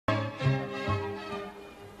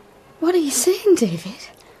What are you saying, David?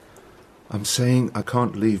 I'm saying I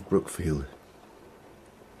can't leave Brookfield.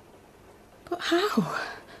 But how?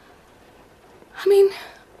 I mean,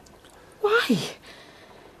 why?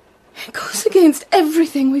 It goes against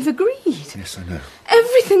everything we've agreed. Yes, I know.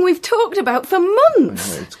 Everything we've talked about for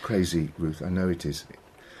months. I know, it's crazy, Ruth. I know it is.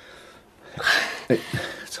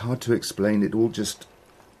 It's hard to explain.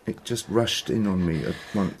 It just rushed in on me at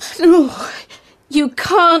once. No, you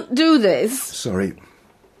can't do this. Sorry.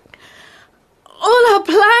 All our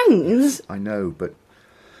plans. I know, but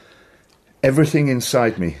everything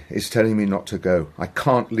inside me is telling me not to go. I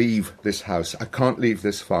can't leave this house. I can't leave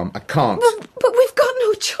this farm. I can't. But we've got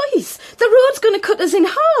no choice. The road's going to cut us in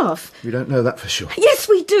half. We don't know that for sure. Yes,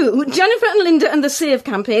 we do. Jennifer and Linda and the Save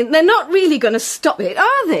campaign, they're not really going to stop it,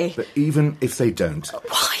 are they? But even if they don't...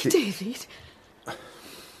 Why, David?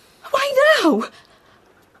 Why now?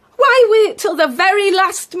 Why wait till the very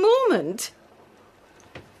last moment?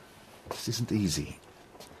 This isn't easy.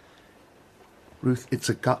 Ruth, it's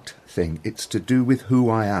a gut thing. It's to do with who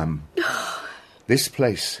I am. This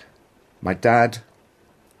place, my dad,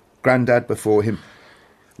 Grandad before him,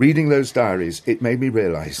 reading those diaries, it made me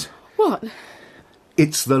realise. What?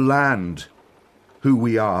 It's the land, who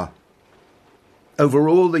we are. Over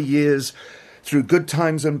all the years, through good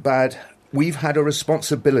times and bad, we've had a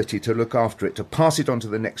responsibility to look after it, to pass it on to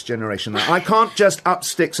the next generation. I can't just up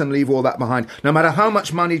sticks and leave all that behind, no matter how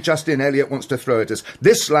much money Justin Elliott wants to throw at us.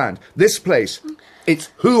 This land, this place,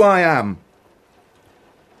 it's who I am.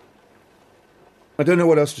 I don't know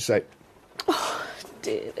what else to say. Oh,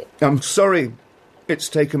 David. I'm sorry it's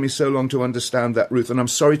taken me so long to understand that, Ruth, and I'm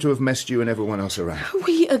sorry to have messed you and everyone else around.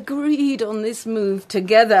 We agreed on this move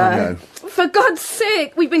together. I know. For God's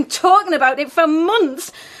sake, we've been talking about it for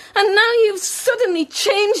months. And now you've suddenly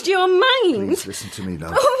changed your mind. Please listen to me,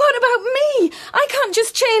 love. Oh, what about me? I can't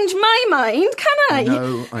just change my mind, can I?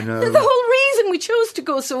 I know. The whole reason we chose to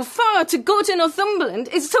go so far, to go to Northumberland,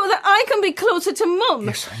 is so that I can be closer to Mum.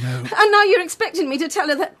 Yes, I know. And now you're expecting me to tell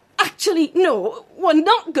her that, actually, no, we're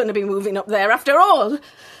not going to be moving up there after all.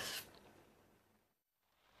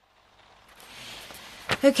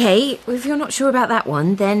 OK, well, if you're not sure about that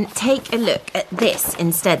one, then take a look at this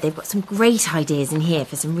instead. They've got some great ideas in here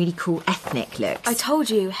for some really cool ethnic looks. I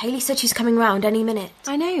told you, Hayley said she's coming round any minute.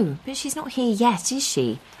 I know, but she's not here yet, is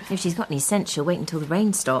she? If she's got any sense, she'll wait until the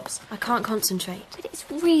rain stops. I can't concentrate. But it's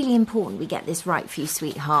really important we get this right for you,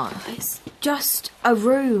 sweetheart. It's just a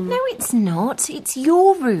room. No, it's not. It's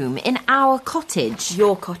your room in our cottage.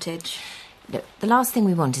 Your cottage. Look, the last thing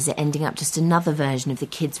we want is it ending up just another version of the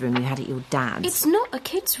kids' room you had at your dad's. It's not a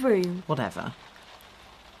kid's room. Whatever.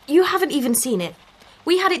 You haven't even seen it.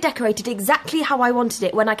 We had it decorated exactly how I wanted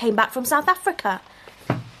it when I came back from South Africa.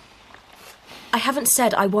 I haven't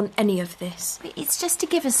said I want any of this. It's just to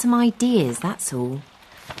give us some ideas, that's all.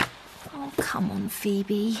 Oh, come on,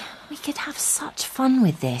 Phoebe. We could have such fun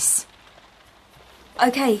with this.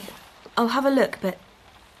 OK, I'll have a look, but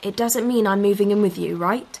it doesn't mean I'm moving in with you,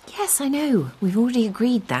 right? Yes, I know. We've already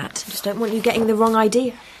agreed that. I just don't want you getting the wrong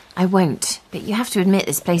idea. I won't, but you have to admit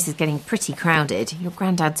this place is getting pretty crowded. Your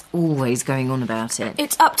granddad's always going on about it.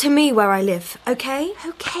 It's up to me where I live, OK?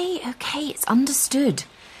 OK, it's understood.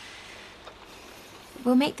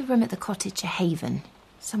 We'll make the room at the cottage a haven,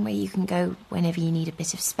 somewhere you can go whenever you need a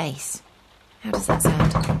bit of space. How does that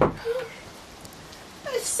sound?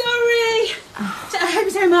 Sorry. I hope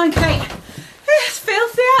you don't mind, Kate. It's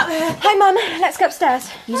filthy out there. Hi, Mum. Let's go upstairs.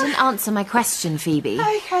 You didn't answer my question, Phoebe.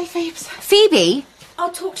 OK, Phoebes. Phoebe?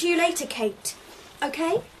 I'll talk to you later, Kate.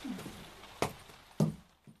 OK?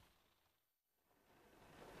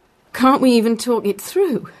 Can't we even talk it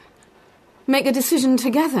through? Make a decision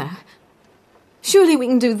together? Surely we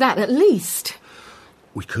can do that at least.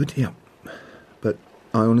 We could, yeah. But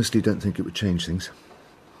I honestly don't think it would change things.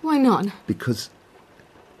 Why not? Because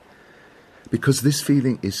this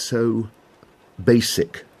feeling is so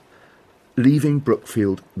basic. Leaving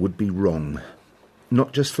Brookfield would be wrong.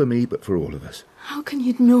 Not just for me, but for all of us. How can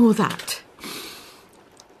you know that?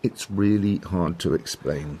 It's really hard to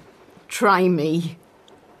explain. Try me.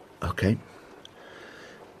 OK.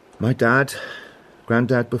 My dad,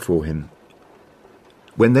 Grandad before him,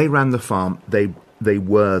 when they ran the farm, they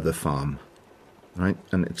were the farm, right?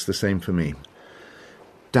 And it's the same for me.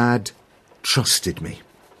 Dad trusted me.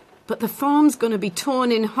 But the farm's going to be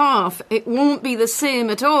torn in half. It won't be the same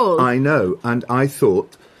at all. I know, and I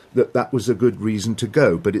thought that was a good reason to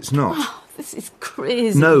go, but it's not. Oh, this is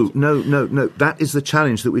crazy. No. That is the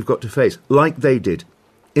challenge that we've got to face, like they did.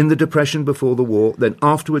 In the Depression before the war, then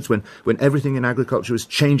afterwards when everything in agriculture was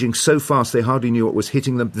changing so fast they hardly knew what was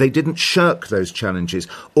hitting them, they didn't shirk those challenges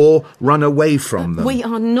or run away from them. We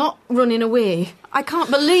are not running away. I can't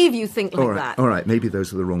believe you think like that. All right, maybe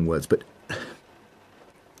those are the wrong words, but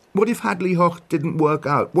what if Hadley Hoch didn't work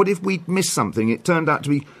out? What if we'd missed something? It turned out to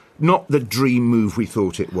be not the dream move we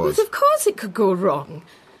thought it was. But of course it could go wrong.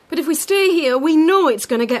 But if we stay here, we know it's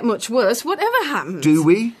going to get much worse, whatever happens. Do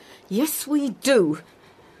we? Yes, we do.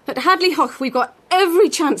 At Hadley Hoch, we've got every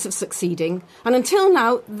chance of succeeding, and until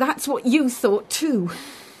now, that's what you thought too.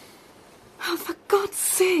 Oh, for God's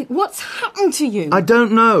sake, what's happened to you? I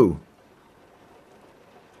don't know.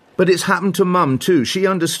 But it's happened to Mum too. She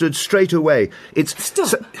understood straight away.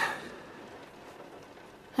 Stop.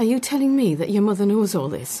 Are you telling me that your mother knows all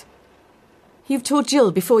this? You've told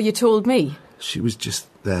Jill before you told me. She was just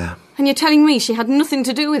there. And you're telling me she had nothing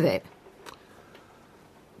to do with it?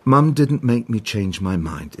 Mum didn't make me change my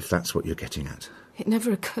mind, if that's what you're getting at. It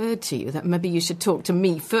never occurred to you that maybe you should talk to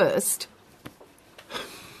me first.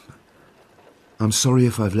 I'm sorry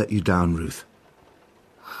if I've let you down, Ruth.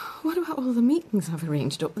 What about all the meetings I've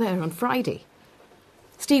arranged up there on Friday?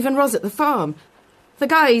 Steve and Roz at the farm. The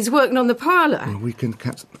guys working on the parlour. Well, we can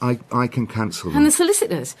I can cancel them. And the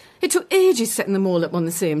solicitors. It took ages setting them all up on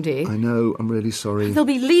the same day. I know, I'm really sorry. There'll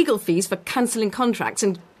be legal fees for cancelling contracts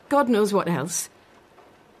and God knows what else.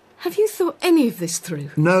 Have you thought any of this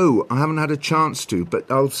through? No, I haven't had a chance to, but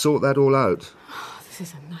I'll sort that all out. Oh, this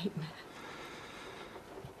is a nightmare.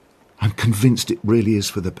 I'm convinced it really is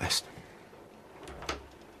for the best.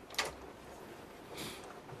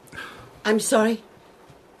 I'm sorry.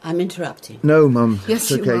 I'm interrupting. No, Mum.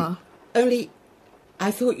 Yes, it's you okay. are. Only,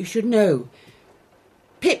 I thought you should know.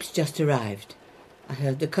 Pip's just arrived. I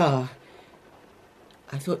heard the car.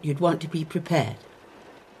 I thought you'd want to be prepared.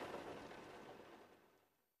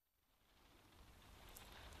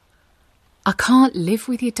 I can't live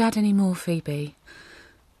with your dad anymore, Phoebe.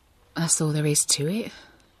 That's all there is to it.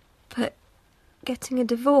 But getting a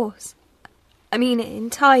divorce... I mean, in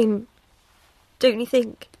time, don't you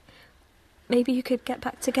think? Maybe you could get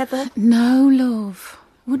back together? No, love.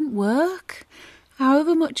 Wouldn't work.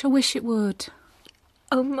 However much I wish it would.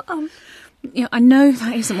 Oh, Mum. Yeah, I know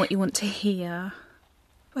that isn't what you want to hear,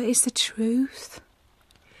 but it's the truth.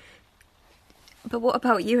 But what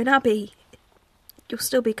about you and Abby? You'll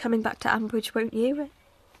still be coming back to Ambridge, won't you?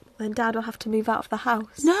 Then Dad will have to move out of the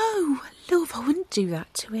house. No, love, I wouldn't do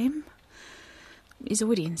that to him. He's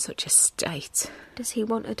already in such a state. Does he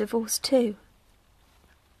want a divorce too?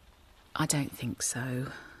 I don't think so,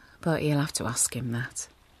 but you'll have to ask him that.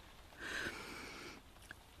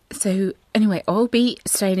 So, anyway, I'll be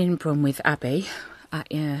staying in Brum with Abby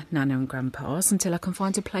at your Nana and Grandpa's until I can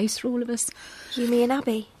find a place for all of us. You, me and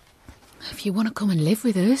Abby? If you want to come and live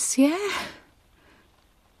with us, yeah.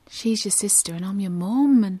 She's your sister and I'm your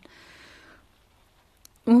mum, and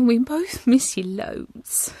well, we both miss you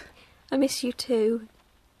loads. I miss you too.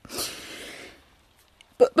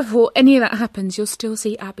 But before any of that happens, you'll still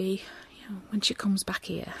see Abby, when she comes back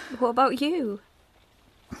here. What about you?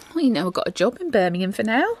 Well, I've got a job in Birmingham for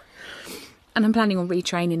now, and I'm planning on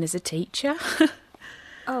retraining as a teacher.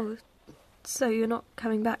 Oh, so you're not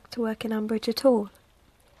coming back to work in Ambridge at all?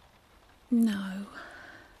 No.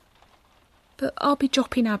 But I'll be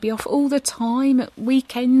dropping Abby off all the time, at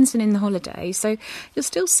weekends and in the holidays, so you'll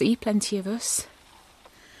still see plenty of us.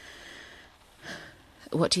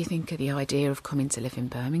 What do you think of the idea of coming to live in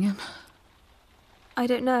Birmingham? I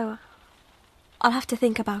don't know. I'll have to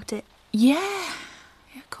think about it. Yeah,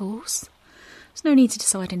 of course. There's no need to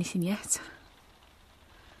decide anything yet.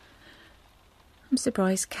 I'm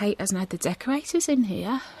surprised Kate hasn't had the decorators in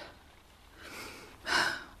here.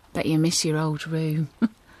 Bet you miss your old room.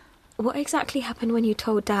 What exactly happened when you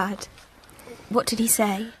told Dad? What did he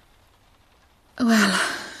say? Well,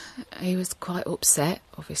 he was quite upset,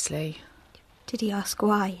 obviously. Did he ask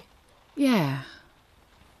why? Yeah.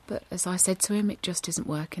 But as I said to him, it just isn't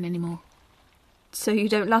working anymore. So you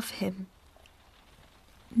don't love him?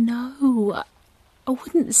 No, I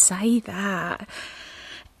wouldn't say that.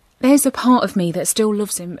 There's a part of me that still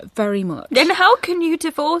loves him very much. Then how can you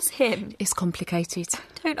divorce him? It's complicated.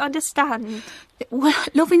 Don't understand. Well,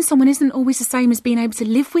 loving someone isn't always the same as being able to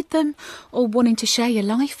live with them or wanting to share your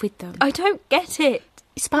life with them. I don't get it.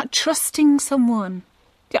 It's about trusting someone.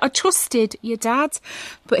 I trusted your dad,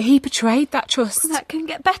 but he betrayed that trust. That can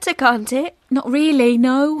get better, can't it? Not really,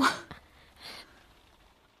 no.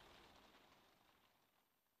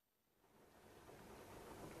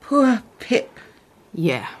 Poor Pip.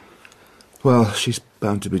 Yeah. Well, she's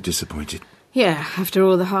bound to be disappointed. Yeah, after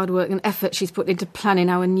all the hard work and effort she's put into planning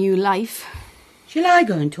our new life. Shall I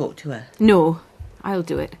go and talk to her? No, I'll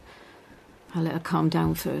do it. I'll let her calm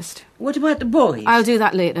down first. What about the boys? I'll do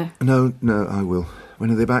that later. No, I will.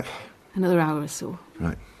 When are they back? Another hour or so.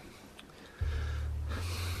 Right.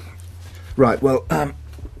 Right, well,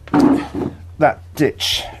 that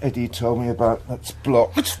ditch Eddie told me about, that's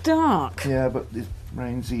blocked. It's dark. Yeah, but the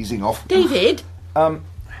rain's easing off. David?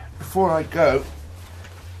 Before I go,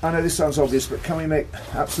 I know this sounds obvious, but can we make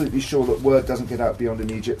absolutely sure that word doesn't get out beyond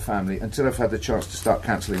immediate family until I've had the chance to start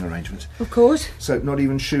cancelling arrangements? Of course. So not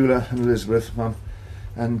even Shula and Elizabeth, Mum,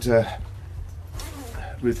 and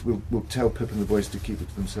Ruth will tell Pip and the boys to keep it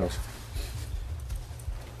to themselves.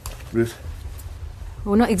 Ruth?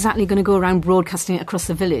 We're not exactly going to go around broadcasting it across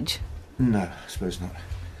the village. No, I suppose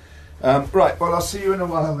not. Right, well, I'll see you in a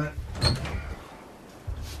while then.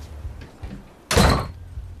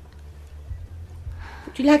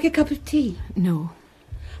 Would you like a cup of tea? No.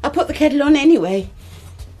 I'll put the kettle on anyway.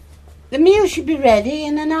 The meal should be ready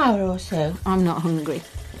in an hour or so. I'm not hungry.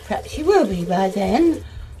 Perhaps you will be by then.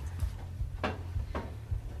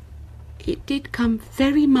 It did come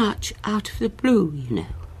very much out of the blue, you know.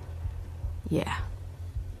 Yeah.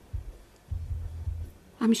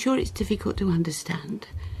 I'm sure it's difficult to understand.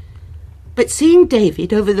 But seeing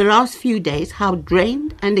David over the last few days, how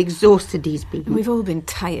drained and exhausted he's been... We've all been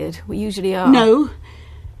tired. We usually are. No.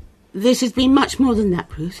 This has been much more than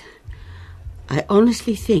that, Ruth. I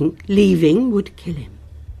honestly think leaving would kill him.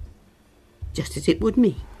 Just as it would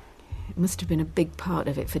me. It must have been a big part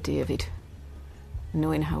of it for David.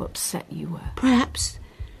 Knowing how upset you were. Perhaps.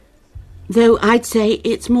 Though I'd say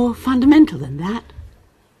it's more fundamental than that.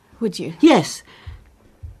 Would you? Yes.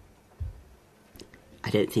 I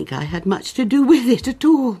don't think I had much to do with it at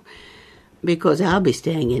all. Because I'll be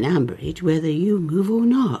staying in Ambridge whether you move or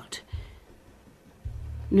not.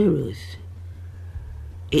 No, Ruth.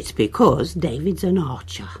 It's because David's an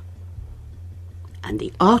archer. And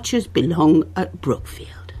the archers belong at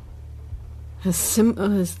Brookfield. As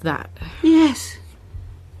simple as that. Yes.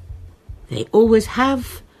 They always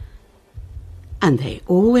have, and they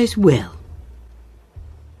always will.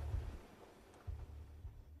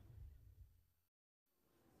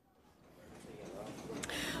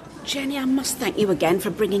 Jenny, I must thank you again for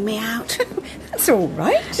bringing me out. That's all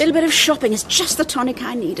right. A little bit of shopping is just the tonic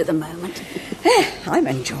I need at the moment. I'm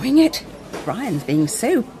enjoying it. Brian's being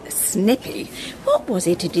so snippy. What was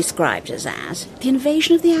it he described us as? The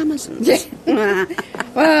invasion of the Amazons?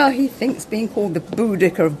 Well, he thinks being called the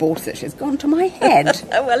Boudicca of Borthwick has gone to my head.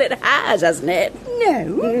 Well, it has, hasn't it? No,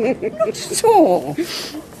 not at all.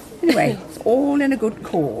 Anyway, it's all in a good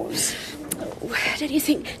cause. Oh, don't you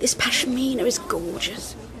think this pashmina is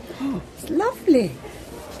gorgeous? Oh, it's lovely.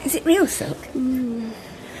 Is it real silk? And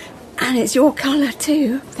it's your colour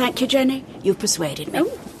too. Thank you, Jenny. You've persuaded me.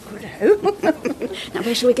 Oh, good. Now,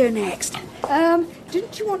 where shall we go next?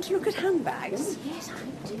 Didn't you want to look at handbags? Yes,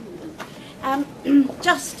 I do.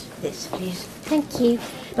 Just this, please. Thank you.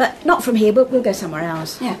 But not from here, we'll go somewhere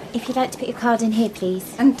else. Yeah. If you'd like to put your card in here,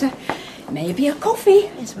 please. And maybe a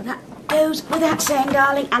coffee. Yes, well, that goes without saying,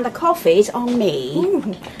 darling. And the coffee's on me.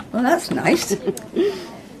 Ooh, well, that's nice.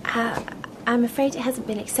 I'm afraid it hasn't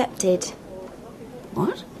been accepted.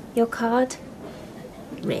 What? Your card?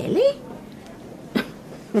 Really?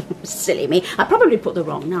 Silly me. I probably put the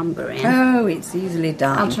wrong number in. Oh, it's easily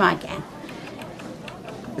done. I'll try again.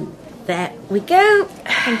 There we go.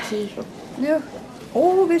 Thank you. No,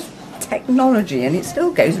 all this technology and it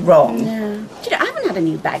still goes wrong. No. Do you know, I haven't had a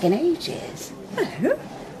new bag in ages. Oh,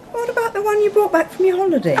 what about the one you brought back from your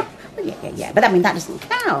holiday? Well, yeah, but I mean, that doesn't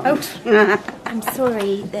count. Oh. I'm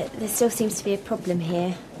sorry, there still seems to be a problem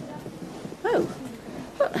here. Oh.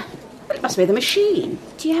 Well, it must be the machine.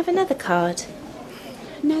 Do you have another card?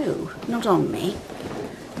 No, not on me.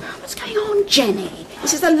 What's going on, Jenny?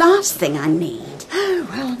 This is the last thing I need. Oh,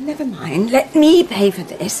 well, never mind. Let me pay for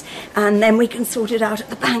this, and then we can sort it out at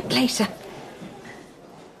the bank later.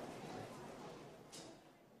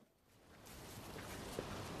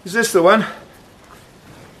 Is this the one?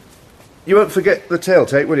 You won't forget the tail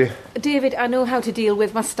tape, will you? David, I know how to deal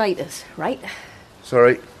with mastitis, right?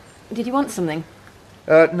 Sorry. Did you want something?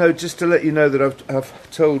 No, just to let you know that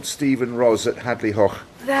I've told Steve and Roz at Hadley Hoch.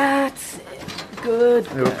 That's good.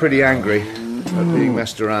 They were pretty angry at being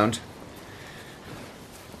messed around.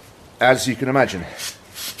 As you can imagine.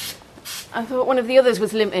 I thought one of the others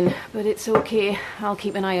was limping, but it's okay. I'll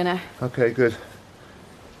keep an eye on her. Okay, good.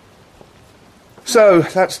 So,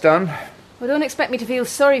 that's done. Well, don't expect me to feel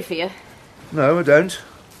sorry for you. No, I don't.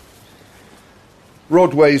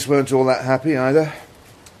 Rodways weren't all that happy either.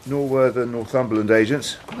 Nor were the Northumberland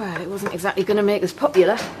agents. Well, it wasn't exactly going to make us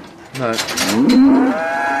popular. No.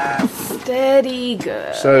 Steady,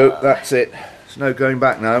 girl. So, that's it. There's no going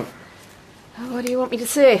back now. What do you want me to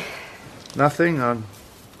say? Nothing.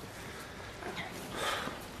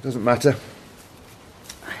 Doesn't matter.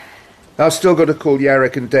 I've still got to call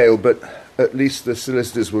Yarrick and Dale, but at least the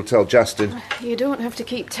solicitors will tell Justin. You don't have to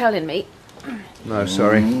keep telling me. No,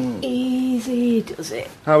 sorry. Easy does it.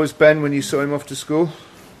 How was Ben when you saw him off to school?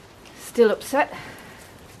 Still upset?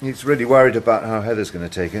 He's really worried about how Heather's going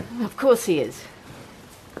to take it. Of course he is.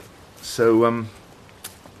 So,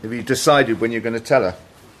 have you decided when you're going to tell her?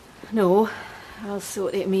 No, I'll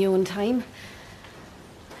sort it in my own time.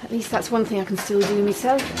 At least that's one thing I can still do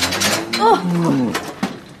myself.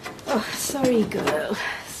 Oh, sorry, girl.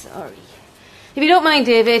 Sorry. If you don't mind,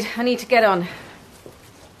 David, I need to get on.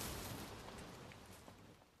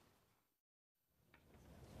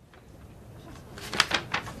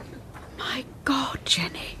 My God,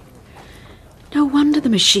 Jenny. No wonder the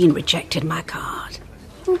machine rejected my card.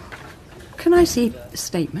 Can I see the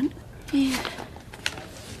statement? Yeah.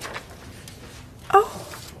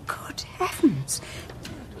 Oh, good heavens.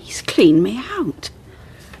 He's cleaned me out.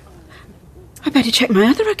 I better check my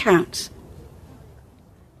other accounts.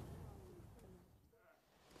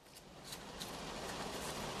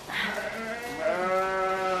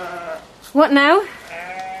 What now?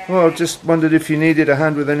 Well, just wondered if you needed a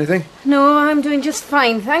hand with anything. No, I'm doing just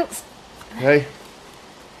fine, thanks. Hey?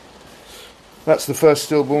 That's the first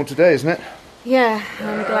stillborn today, isn't it? Yeah,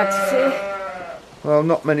 I'm glad to say. Well,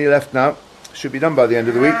 not many left now. Should be done by the end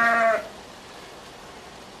of the week.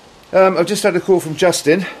 I've just had a call from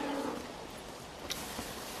Justin.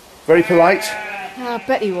 Very polite. I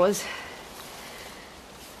bet he was.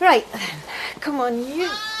 Right, then. Come on, you.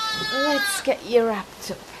 Let's get you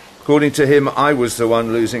wrapped up. According to him, I was the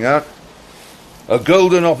one losing out. A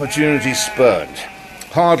golden opportunity spurned.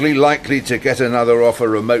 Hardly likely to get another offer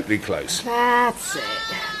remotely close. That's it.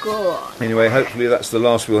 Go on. Anyway, hopefully that's the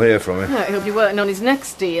last we'll hear from him. No, he'll be working on his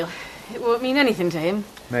next deal. It won't mean anything to him.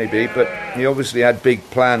 Maybe, but he obviously had big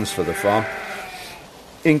plans for the farm.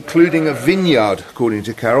 Including a vineyard, according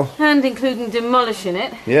to Carol. And including demolishing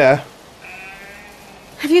it. Yeah.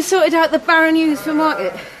 Have you sorted out the barren ewes for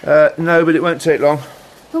market? No, but it won't take long.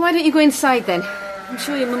 Well, why don't you go inside then? I'm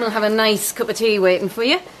sure your mum will have a nice cup of tea waiting for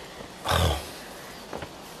you.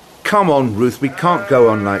 Come on, Ruth, we can't go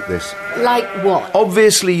on like this. Like what?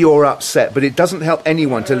 Obviously you're upset, but it doesn't help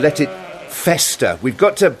anyone to let it fester. We've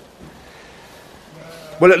got to...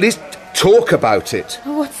 well, at least talk about it.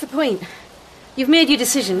 Well, what's the point? You've made your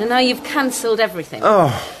decision and now you've cancelled everything.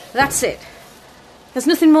 Oh. That's it. There's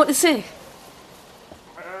nothing more to say.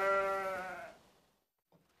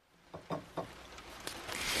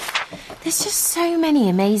 There's just so many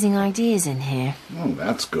amazing ideas in here. Oh,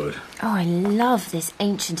 that's good. Oh, I love this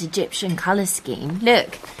ancient Egyptian colour scheme.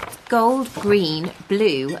 Look, gold, green,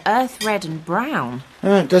 blue, earth red and brown.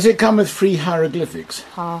 Does it come with free hieroglyphics?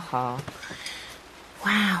 Ha ha.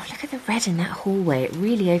 Wow, look at the red in that hallway. It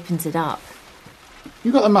really opens it up.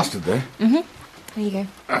 You got the mustard there? Mm-hmm. There you go.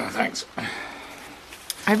 Thanks.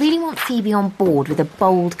 I really want Phoebe on board with a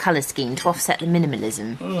bold colour scheme to offset the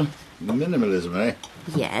minimalism. The minimalism, eh?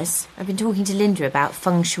 Yes, I've been talking to Linda about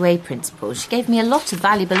feng shui principles. She gave me a lot of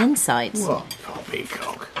valuable insights. What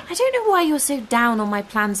poppycock? I don't know why you're so down on my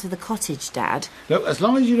plans for the cottage, Dad. Look, as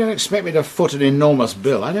long as you don't expect me to foot an enormous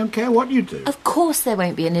bill, I don't care what you do. Of course there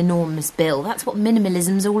won't be an enormous bill. That's what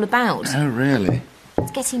minimalism's all about. Oh, really? It's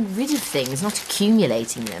getting rid of things, not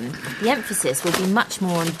accumulating them. The emphasis will be much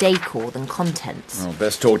more on decor than contents. Well,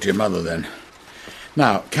 best talk to your mother then.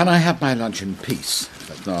 Now, can I have my lunch in peace?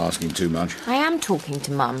 That's not asking too much. I am talking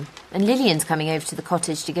to Mum, and Lillian's coming over to the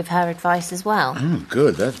cottage to give her advice as well. Oh,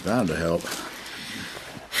 good. That's bound to help.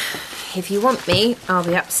 If you want me, I'll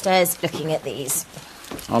be upstairs looking at these.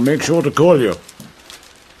 I'll make sure to call you.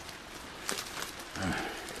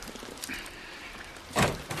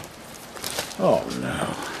 Oh, no.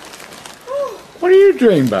 What are you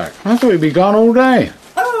doing back? I thought you'd be gone all day.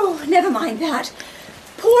 Oh, never mind that.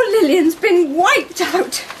 Poor Lillian's been wiped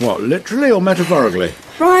out. What, literally or metaphorically?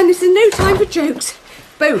 Brian, this is no time for jokes.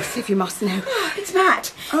 Both, if you must know. It's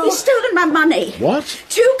Matt. He's stolen my money. What?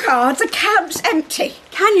 2 cards, account's empty.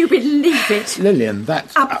 Can you believe it? Lillian,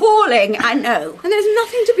 that's... Appalling, I know. And there's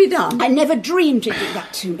nothing to be done. I never dreamed he'd do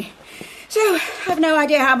that to me. So, I've no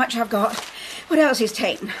idea how much I've got. What else he's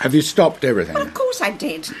taken? Have you stopped everything? Well, of course I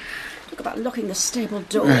did. Talk about locking the stable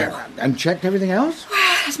door. And checked everything else?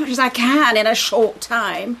 As much as I can in a short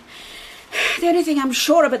time. The only thing I'm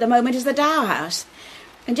sure of at the moment is the dower house.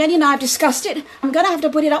 And Jenny and I have discussed it. I'm going to have to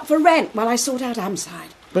put it up for rent while I sort out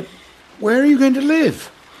Amside. But where are you going to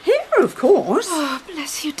live? Here, of course. Oh,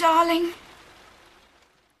 bless you, darling.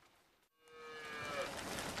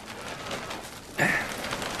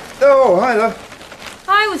 Oh, hi, love.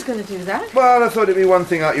 Hi, I was going to do that. Well, I thought it'd be one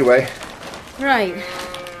thing out your way. Right.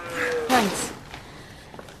 Thanks.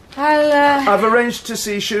 I've arranged to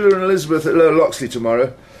see Sheila and Elizabeth at Lower Loxley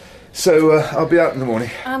tomorrow, so I'll be out in the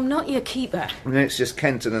morning. I'm not your keeper. And then it's just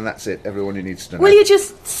Kenton and that's it, everyone who needs to know. Will you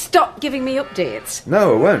just stop giving me updates?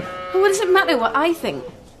 No, I won't. Well, what does it matter what I think?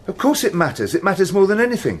 Of course it matters. It matters more than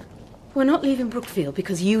anything. We're not leaving Brookfield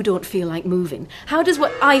because you don't feel like moving. How does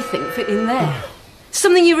what I think fit in there?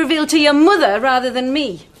 Something you revealed to your mother rather than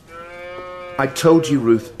me. I told you,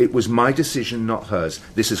 Ruth, it was my decision, not hers.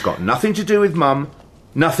 This has got nothing to do with Mum.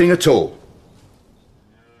 Nothing at all.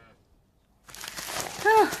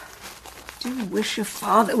 Do wish your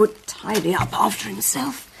father would tidy up after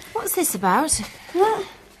himself. What's this about? What?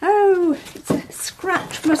 Oh, it's a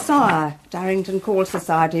Scratch Messiah, Darrington Call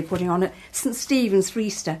Society putting on at St Stephen's for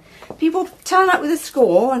Easter. People turn up with a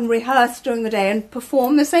score and rehearse during the day and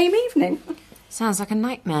perform the same evening. Sounds like a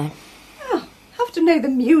nightmare. Oh, have to know the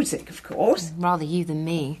music, of course. Rather you than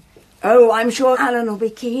me. Oh, I'm sure Alan will be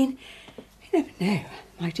keen. You never know.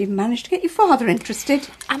 Might even manage to get your father interested.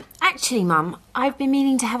 Actually, Mum, I've been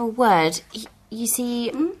meaning to have a word. You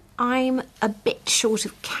see, I'm a bit short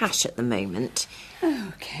of cash at the moment.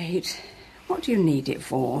 Oh, Kate, what do you need it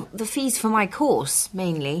for? The fees for my course,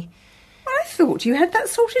 mainly. Well, I thought you had that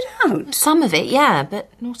sorted out. Some of it, yeah,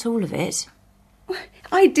 but not all of it.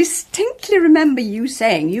 I distinctly remember you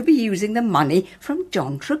saying you'd be using the money from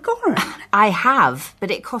John Tregoran. I have,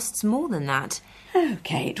 but it costs more than that. Oh,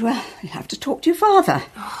 Kate, well, you'll have to talk to your father.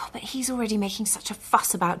 Oh, but he's already making such a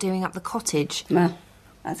fuss about doing up the cottage. Well,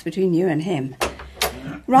 that's between you and him.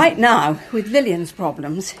 Right now, with Lillian's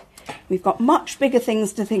problems, we've got much bigger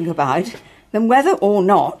things to think about than whether or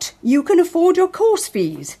not you can afford your course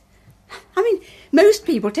fees. I mean, most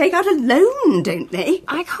people take out a loan, don't they?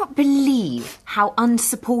 I can't believe how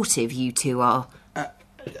unsupportive you two are.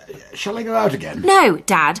 Shall I go out again? No,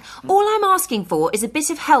 Dad. All I'm asking for is a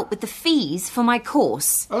bit of help with the fees for my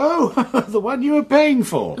course. Oh, the one you were paying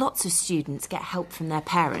for. Lots of students get help from their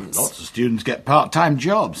parents. Lots of students get part-time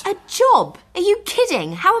jobs. A job? Are you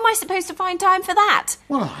kidding? How am I supposed to find time for that?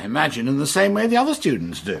 Well, I imagine in the same way the other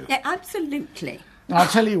students do. Yeah, absolutely. I'll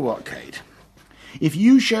tell you what, Kate. If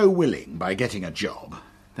you show willing by getting a job,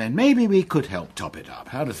 then maybe we could help top it up.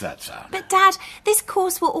 How does that sound? But, Dad, this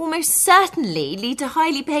course will almost certainly lead to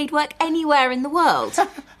highly paid work anywhere in the world.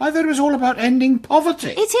 I thought it was all about ending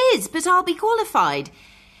poverty. It is, but I'll be qualified.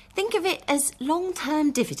 Think of it as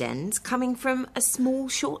long-term dividends coming from a small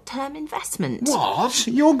short-term investment. What?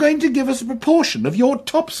 You're going to give us a proportion of your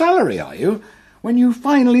top salary, are you? When you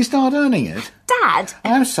finally start earning it? Dad!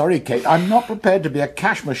 I'm sorry, Kate. I'm not prepared to be a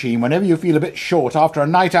cash machine whenever you feel a bit short after a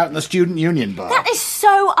night out in the student union bar. That is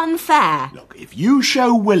so unfair. Look, if you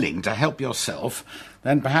show willing to help yourself,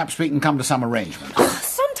 then perhaps we can come to some arrangement.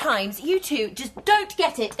 Sometimes you two just don't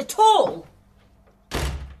get it at all.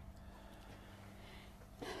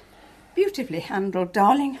 Beautifully handled,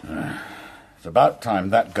 darling. It's about time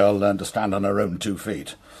that girl learned to stand on her own 2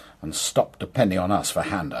 feet and stopped depending on us for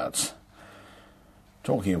handouts.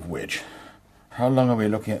 Talking of which, how long are we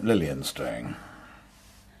looking at Lillian staying?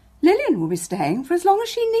 Lillian will be staying for as long as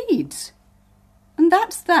she needs. And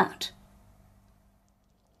that's that.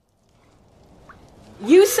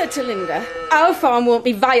 You said to Linda, our farm won't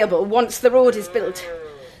be viable once the road is built.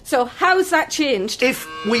 So how's that changed? If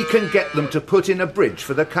we can get them to put in a bridge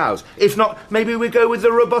for the cows. If not, maybe we go with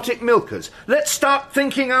the robotic milkers. Let's start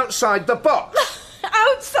thinking outside the box.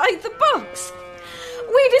 Outside the box?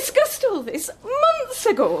 We discussed all this months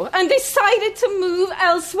ago and decided to move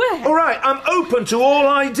elsewhere. All right, I'm open to all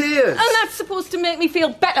ideas. And that's supposed to make me feel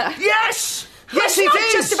better. Yes! Yes, it's it is! It's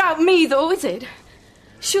not just about me, though, is it?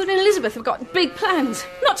 Sean and Elizabeth have got big plans.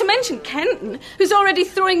 Not to mention Kenton, who's already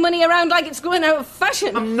throwing money around like it's going out of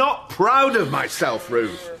fashion. I'm not proud of myself,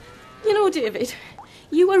 Ruth. You know, David,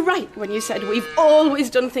 you were right when you said we've always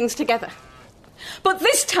done things together. But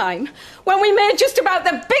this time, when we made just about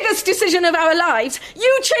the biggest decision of our lives,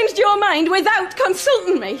 you changed your mind without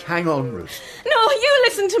consulting me. Hang on, Ruth. No, you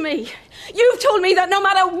listen to me. You've told me that no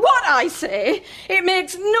matter what I say, it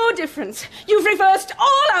makes no difference. You've reversed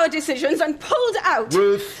all our decisions and pulled out.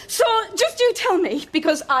 Ruth. So just you tell me,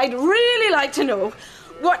 because I'd really like to know,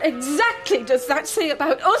 what exactly does that say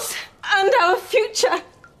about us and our future?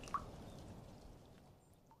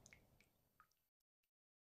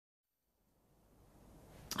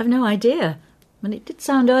 I've no idea. I mean, it did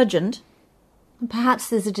sound urgent. Perhaps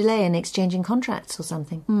there's a delay in exchanging contracts or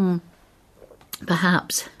something.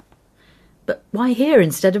 Perhaps. But why here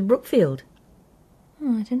instead of Brookfield?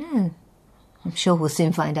 I don't know. I'm sure we'll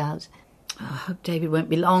soon find out. Oh, I hope David won't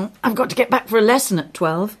be long. I've got to get back for a lesson at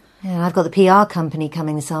 12. Yeah, I've got the PR company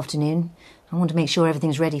coming this afternoon. I want to make sure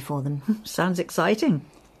everything's ready for them. Sounds exciting.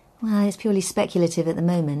 Well, it's purely speculative at the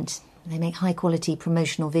moment. They make high-quality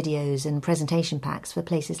promotional videos and presentation packs for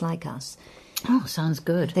places like us. Oh, sounds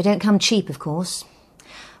good. They don't come cheap, of course.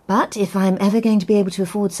 But if I'm ever going to be able to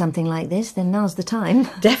afford something like this, then now's the time.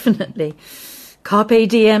 Definitely. Carpe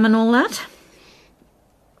diem and all that.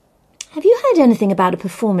 Have you heard anything about a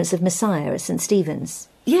performance of Messiah at St. Stephen's?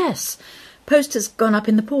 Yes. Poster's gone up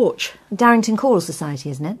in the porch. Darrington Choral Society,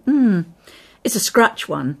 isn't it? It's a scratch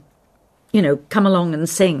one. You know, come along and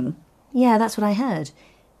sing. Yeah, that's what I heard.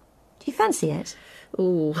 Do you fancy it?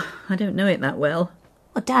 Oh, I don't know it that well.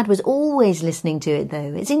 Well, Dad was always listening to it,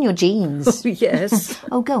 though. It's in your genes. Oh, yes.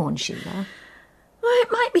 Oh, go on, Sheila. Well,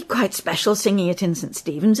 it might be quite special singing it in St.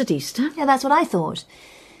 Stephen's at Easter. Yeah, that's what I thought.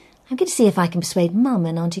 I'm going to see if I can persuade Mum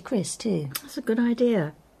and Auntie Chris, too. That's a good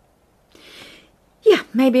idea. Yeah,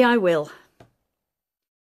 maybe I will.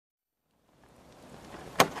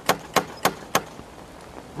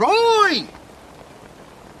 Roy!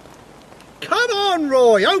 Come on,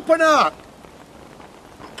 Roy, open up!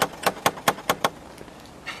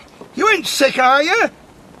 You ain't sick, are you?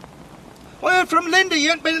 I heard from Linda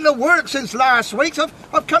you ain't been in the work since last week, so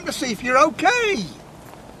I've come to see if you're okay.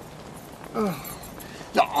 Oh.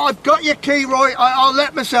 Look, I've got your key, Roy. I'll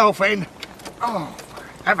let myself in. Oh,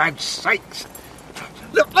 for heaven's sakes.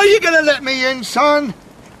 Look, are you going to let me in, son?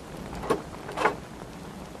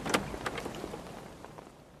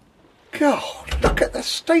 God, look at the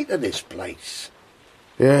state of this place.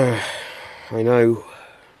 Yeah, I know.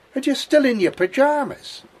 And you're still in your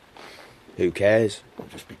pyjamas. Who cares? I'll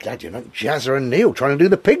just be glad you're not Jazzer and Neil trying to do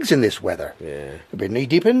the pigs in this weather. Yeah. You'll be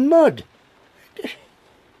knee-deep in mud.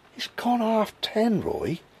 It's gone 10:30,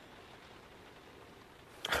 Roy.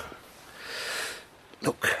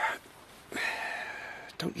 Look,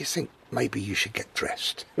 don't you think maybe you should get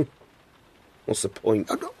dressed? What's the point?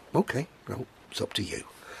 Oh, no. OK, well, it's up to you.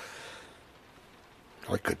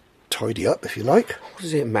 I could tidy up if you like. What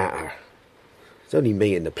does it matter? It's only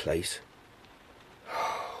me in the place.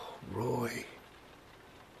 Roy.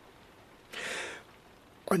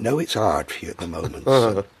 I know it's hard for you at the moment.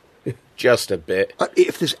 So just a bit.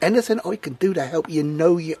 If there's anything I can do to help, you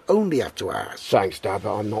know you only have to ask. Thanks, Dad,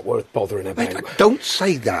 but I'm not worth bothering about. Mate, don't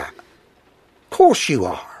say that. Of course you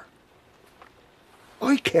are.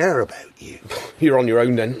 I care about you. You're on your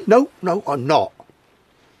own then? No, I'm not.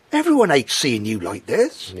 Everyone hates seeing you like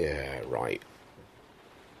this. Yeah, right.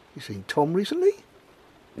 You seen Tom recently?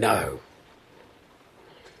 No.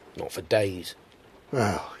 Not for days.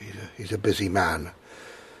 Well, he's a busy man.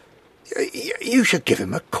 You should give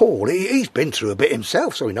him a call. He's been through a bit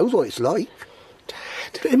himself, so he knows what it's like.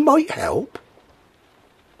 Dad. It might help.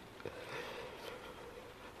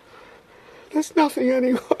 There's nothing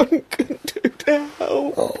anyone can do to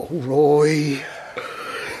help. Oh, Roy.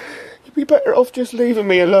 You'd be better off just leaving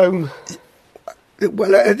me alone.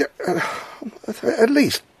 Well, at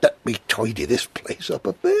least let me tidy this place up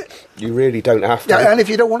a bit. You really don't have to. Yeah, and if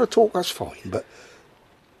you don't want to talk, that's fine, but...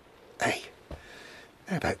 Hey,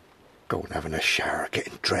 how about going and having a shower,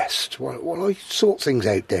 getting dressed, while I sort things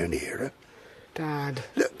out down here? Dad.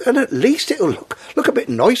 And at least it'll look a bit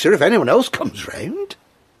nicer if anyone else comes round.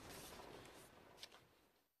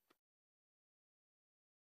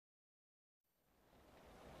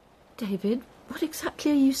 David, what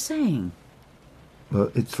exactly are you saying?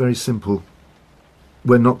 Well, it's very simple.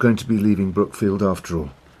 We're not going to be leaving Brookfield after all.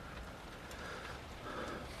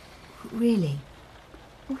 Really?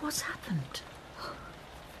 Well, what's happened?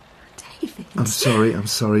 David. I'm sorry.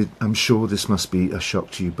 I'm sure this must be a shock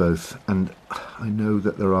to you both, and I know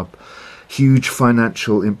that there are huge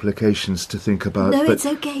financial implications to think about. No, but it's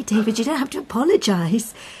okay, David. You don't have to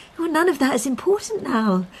apologise. Well, none of that is important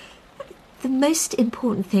now. The most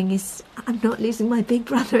important thing is I'm not losing my big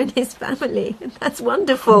brother and his family, and that's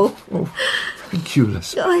wonderful. Oh, thank you,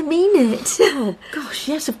 Leslie. I mean it. Gosh,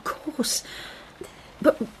 yes, of course.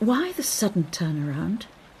 But why the sudden turnaround?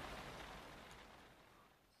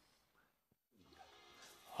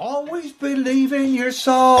 Always believe in your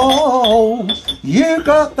soul. You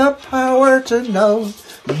got the power to know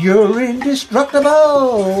you're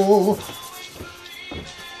indestructible.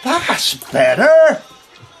 That's better.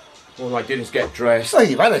 All I did is get dressed. Oh,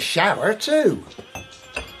 you've had a shower too.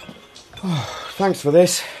 Oh, thanks for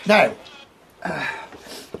this. Now,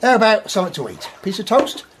 how about something to eat? Piece of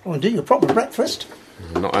toast? Or do your proper breakfast?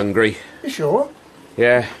 I'm not hungry. You sure?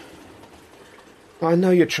 Yeah. I know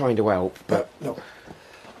you're trying to help, but... Look,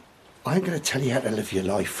 I ain't going to tell you how to live your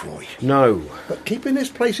life, Roy. No. But keeping this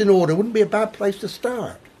place in order wouldn't be a bad place to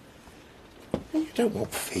start. You don't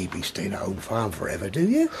want Phoebe staying at home farm forever, do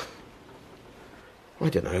you? I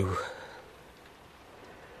don't know.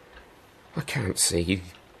 I can't see.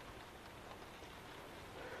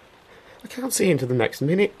 I can't see into the next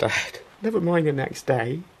minute, Dad. Never mind the next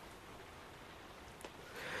day.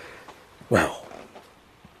 Well,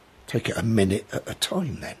 take it a minute at a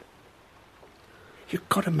time, then. You've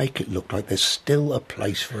got to make it look like there's still a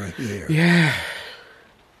place for her here. Yeah.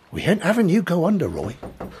 We ain't having you go under, Roy.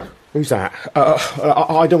 Who's that?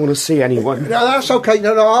 I don't want to see anyone. No, that's okay.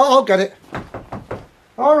 No, I'll get it.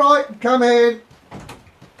 All right, come in.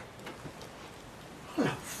 Hello,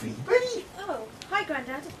 Phoebe. Oh, hi,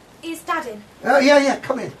 Grandad. Is Dad in? Yeah,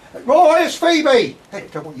 come in. Roy, it's Phoebe. Hey,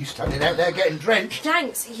 don't want you standing out there getting drenched.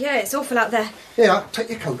 Thanks. Yeah, it's awful out there. Here, take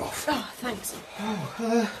your coat off. Oh, thanks.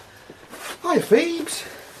 Hi, Phoebes.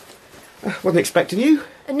 Wasn't expecting you.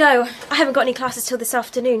 No, I haven't got any classes till this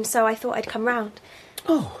afternoon, so I thought I'd come round.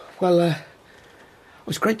 Oh, well, it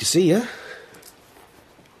was great to see you.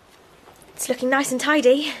 It's looking nice and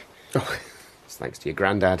tidy. Oh, it's thanks to your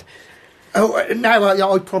Grandad. Oh,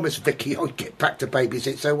 now I promised Vicky I'd get back to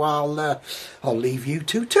babysit, so I'll leave you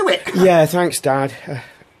two to it. Yeah, thanks, Dad.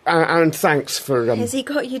 And thanks for... Has he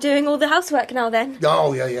got you doing all the housework now, then?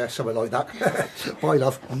 Oh, yeah, something like that. Bye,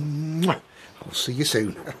 love. I'll see you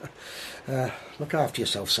soon. Look after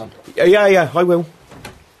yourself, son. Yeah, I will.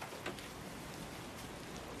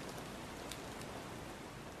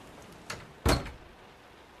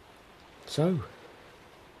 So,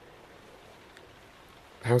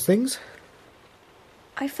 how's things?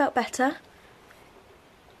 I felt better.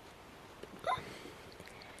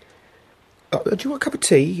 Do you want a cup of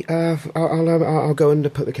tea? I'll go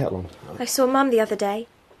and put the kettle on. I saw Mum the other day.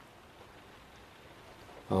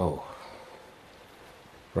 Oh.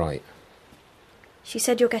 Right. She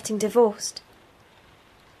said you're getting divorced.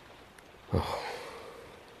 Oh.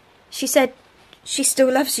 She said she still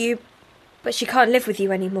loves you, but she can't live with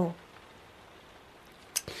you anymore.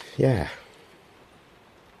 Yeah.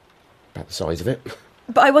 About the size of it.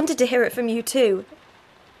 But I wanted to hear it from you too.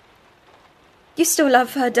 You still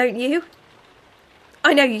love her, don't you?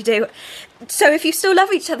 I know you do. So if you still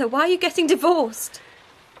love each other, why are you getting divorced?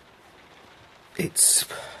 It's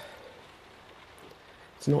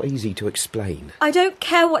not easy to explain. I don't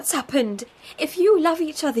care what's happened. If you love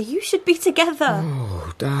each other, you should be together.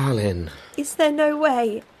 Oh, darling. Is there no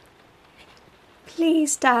way?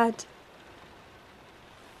 Please, Dad.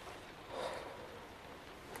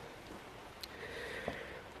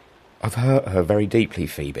 I've hurt her very deeply,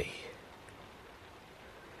 Phoebe.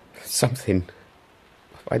 Something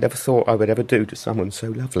I never thought I would ever do to someone so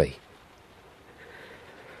lovely.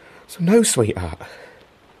 So no, sweetheart.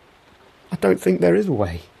 I don't think there is a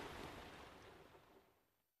way.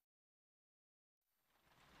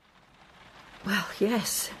 Well,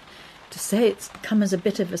 yes. To say it's come as a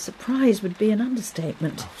bit of a surprise would be an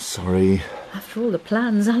understatement. Oh, sorry. After all the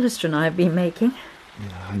plans Alistair and I have been making.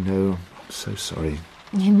 Yeah, I know. I'm so sorry.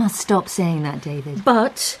 You must stop saying that, David.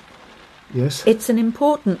 But... Yes? It's an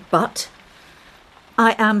important but.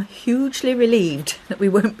 I am hugely relieved that we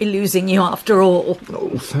won't be losing you after all.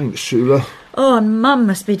 Oh, thanks, Shula. Oh, and Mum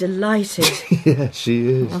must be delighted. Yeah, she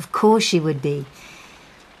is. Of course she would be.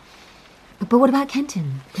 But what about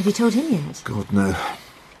Kenton? Have you told him yet? God, no.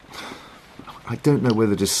 I don't know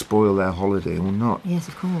whether to spoil their holiday or not. Yes,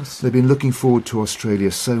 of course. They've been looking forward to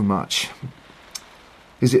Australia so much.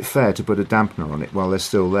 Is it fair to put a dampener on it while they're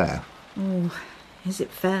still there? Oh, is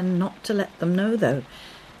it fair not to let them know, though?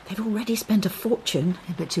 They've already spent a fortune.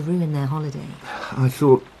 Yeah, but to ruin their holiday. I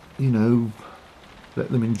thought,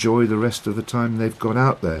 let them enjoy the rest of the time they've got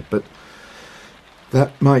out there, but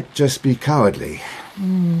that might just be cowardly.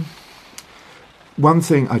 One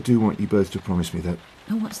thing I do want you both to promise me, though.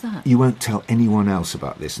 Oh, what's that? You won't tell anyone else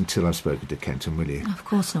about this until I've spoken to Kenton, will you? Of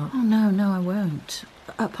course not. Oh, no, I won't.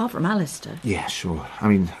 Apart from Alistair. Yeah, sure. I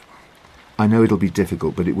mean, I know it'll be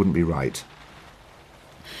difficult, but it wouldn't be right.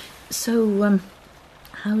 So,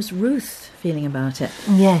 how's Ruth feeling about it?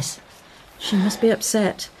 Yes. She must be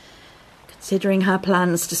upset, considering her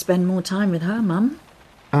plans to spend more time with her mum.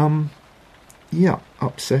 Yeah,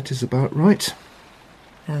 upset is about right.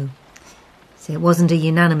 Oh. So it wasn't a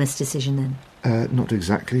unanimous decision then? Not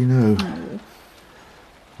exactly, no.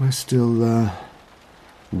 We're still,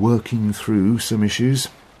 working through some issues.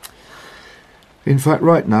 In fact,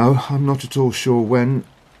 right now, I'm not at all sure when,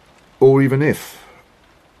 or even if,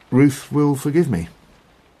 Ruth will forgive me.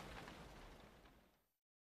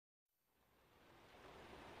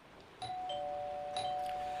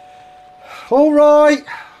 All right.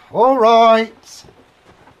 Oh,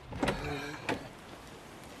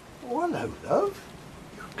 hello, love.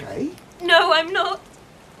 You okay? No, I'm not.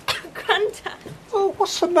 Grandad. Oh,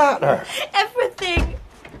 what's the matter? Everything.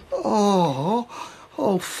 Oh,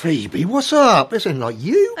 Phoebe, what's up? This ain't like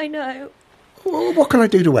you. I know. What can I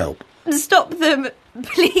do to help? Stop them.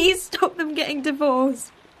 Please stop them getting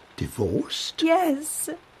divorced. Divorced? Yes.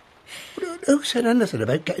 Who said anything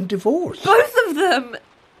about getting divorced? Both of them.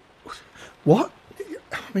 What?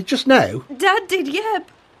 I mean, just now? Dad did, yeah.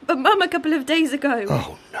 But Mum a couple of days ago.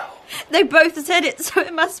 Oh, no. They both said it, so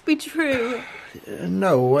it must be true.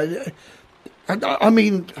 No, I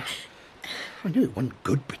mean, I knew it wasn't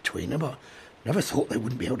good between them. I never thought they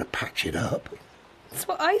wouldn't be able to patch it up. That's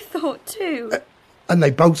what I thought too. And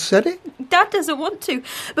they both said it? Dad doesn't want to,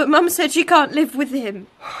 but Mum said she can't live with him.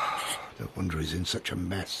 No wonder he's in such a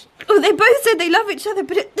mess. Oh, they both said they love each other,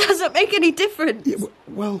 but it doesn't make any difference. Yeah,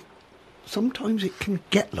 well, sometimes it can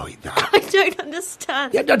get like that. I don't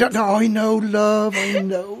understand. Yeah, no, I know, love, I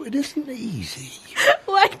know. It isn't easy.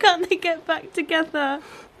 Why can't they get back together?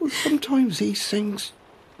 Well, sometimes these things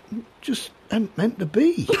just ain't meant to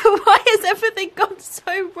be. Why has everything gone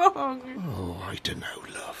so wrong? Oh, I don't know,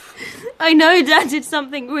 love. I know Dad did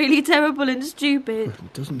something really terrible and stupid.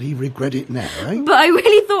 Doesn't he regret it now, eh? But I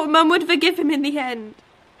really thought Mum would forgive him in the end.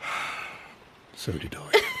 So did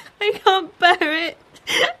I. I can't bear it.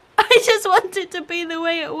 I just want it to be the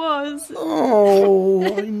way it was. Oh,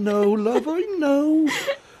 I know, love, I know.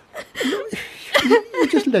 You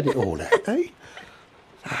just let it all out, eh?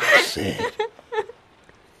 That's it.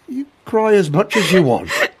 You cry as much as you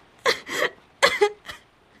want.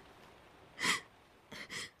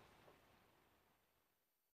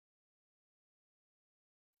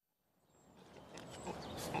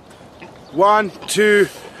 One, two,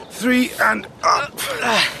 three, and up.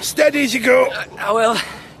 Steady as you go. I will.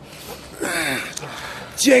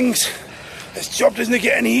 Jings, this job doesn't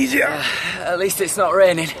get any easier. At least it's not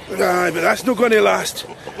raining. Aye, but that's not going to last.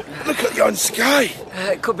 Look at yon sky.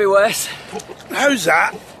 It could be worse. How's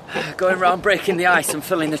that? Going round breaking the ice and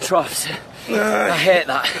filling the troughs. I hate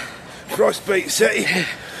that. Frostbite City.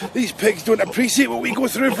 These pigs don't appreciate what we go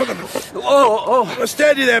through for them. Oh.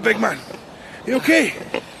 Steady there, big man. You okay?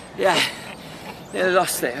 Yeah. Nearly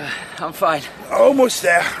lost it. I'm fine. Almost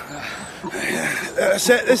there. That's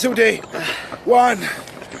it, this'll do. 1,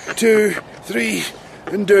 2, 3,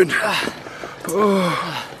 and down.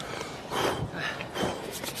 Oh.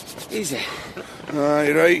 Easy.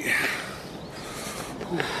 Aye, right.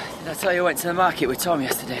 Did I tell you I went to the market with Tom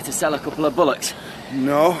yesterday to sell a couple of bullocks?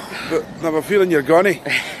 No, but I have a feeling you're gonny.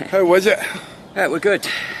 How was it? We're good.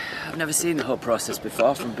 I've never seen the whole process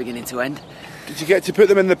before, from beginning to end. Did you get to put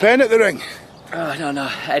them in the pen at the ring? Oh, no.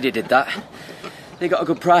 Eddie did that. They got a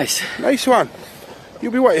good price. Nice one.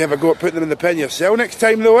 You'll be wanting to have a go at putting them in the pen yourself next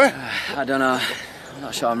time, though, eh? I don't know. I'm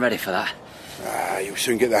not sure I'm ready for that. You'll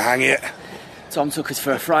soon get the hang of it. Tom took us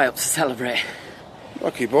for a fry-up to celebrate.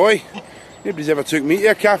 Lucky boy. Nobody's ever took me to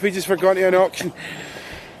a cafe just for going to an auction.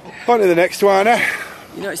 On to the next one, eh?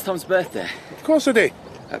 You know it's Tom's birthday? Of course I do.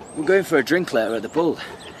 We're going for a drink later at the Bull. Do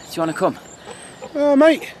you want to come? Oh,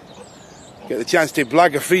 mate. Get the chance to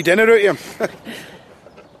blag a free dinner out of him.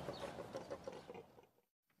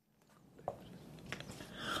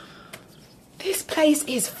 This place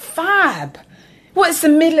is fab. Well, it's the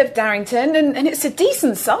middle of Darrington and it's a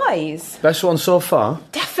decent size. Best one so far?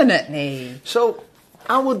 Definitely. So,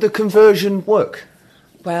 how would the conversion work?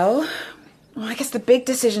 Well, I guess the big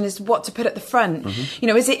decision is what to put at the front. You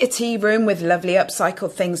know, is it a tea room with lovely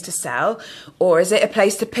upcycled things to sell? Or is it a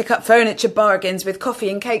place to pick up furniture bargains with coffee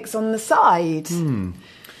and cakes on the side?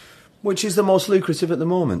 Which is the most lucrative at the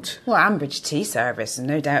moment? Well, Ambridge tea service,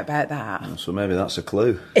 no doubt about that. So maybe that's a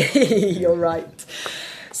clue. You're right.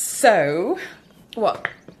 So, what?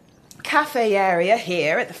 Cafe area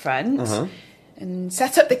here at the front. And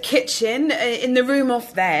set up the kitchen in the room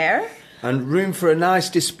off there. And room for a nice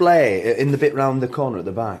display in the bit round the corner at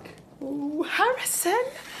the back. Ooh, Harrison,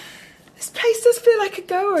 this place does feel like a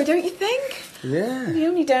goer, don't you think? Yeah. The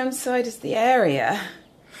only downside is the area.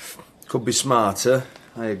 Could be smarter,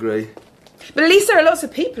 I agree. But at least there are lots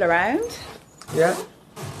of people around. Yeah.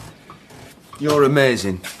 You're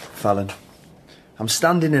amazing, Fallon. I'm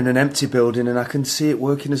standing in an empty building and I can see it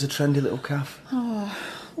working as a trendy little cafe. Oh,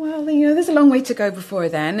 well, you know, there's a long way to go before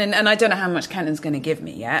then, and I don't know how much Kenton's going to give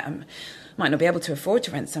me yet. I might not be able to afford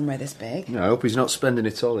to rent somewhere this big. I hope he's not spending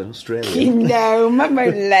it all in Australia. No, Mum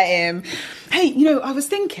won't let him. Hey, you know, I was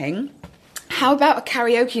thinking, how about a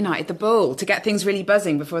karaoke night at the Bull to get things really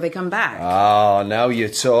buzzing before they come back? Oh, now you're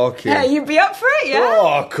talking. Hey, you'd be up for it, yeah?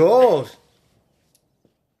 Oh, of course.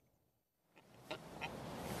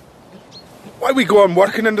 Why we go on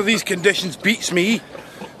working under these conditions beats me.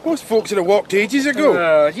 Most folks would have walked ages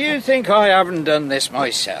ago. Do you think I haven't done this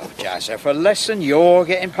myself, Jazzer, for less than you're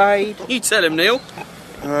getting paid? You tell him, Neil.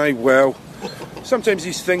 Aye, well, sometimes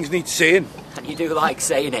these things need saying. And you do like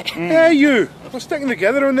saying it. Hey, you! We're sticking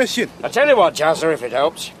together on this, you. I tell you what, Jazzer, if it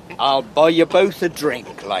helps, I'll buy you both a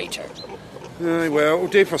drink later. Aye, well, it'll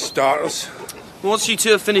do for starters. Once you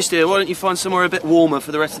two have finished here, why don't you find somewhere a bit warmer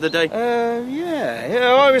for the rest of the day?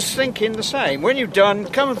 Yeah, I was thinking the same. When you've done,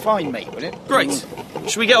 come and find me, will it? Great.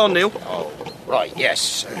 Should we get on, Neil? Oh, right,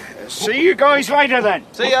 yes. See you guys later, then.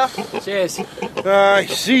 See ya. Cheers. Aye,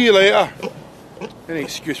 see you later. Any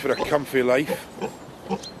excuse for a comfy life.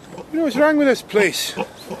 You know what's wrong with this place?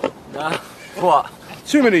 What?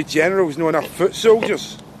 Too many generals, not enough foot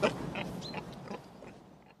soldiers.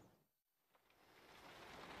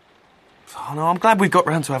 Oh, no, I'm glad we've got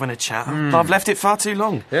round to having a chat. I've left it far too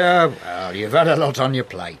long. Yeah, well, you've had a lot on your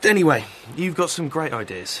plate. Anyway, you've got some great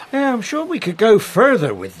ideas. Yeah, I'm sure we could go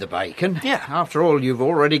further with the bacon. Yeah. After all, you've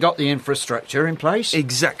already got the infrastructure in place.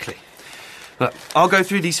 Exactly. Look, I'll go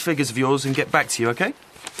through these figures of yours and get back to you, OK?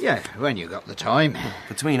 Yeah, when you got the time.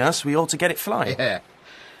 Between us, we ought to get it flying. Yeah.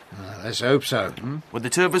 Let's hope so. With the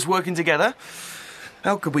two of us working together,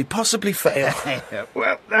 how could we possibly fail?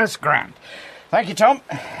 Well, that's grand. Thank you, Tom.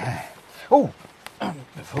 Oh,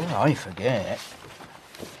 before I forget,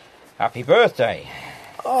 happy birthday.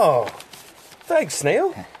 Oh, thanks,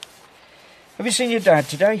 Neil. Have you seen your dad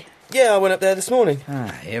today? Yeah, I went up there this morning.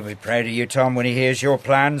 He'll be proud of you, Tom, when he hears your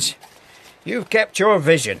plans. You've kept your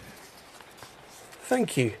vision.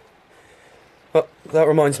 Thank you. Well, that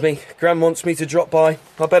reminds me. Gran wants me to drop by.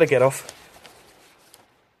 I better get off.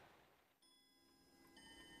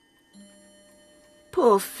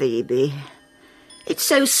 Poor Phoebe. It's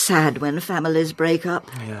so sad when families break up.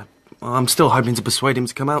 Yeah, well, I'm still hoping to persuade him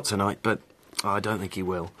to come out tonight, but I don't think he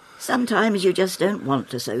will. Sometimes you just don't want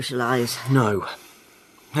to socialise. No.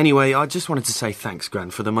 Anyway, I just wanted to say thanks,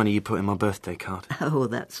 Gran, for the money you put in my birthday card. Oh,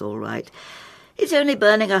 that's all right. It's only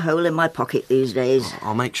burning a hole in my pocket these days.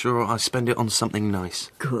 I'll make sure I spend it on something nice.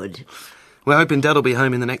 Good. We're hoping Dad'll be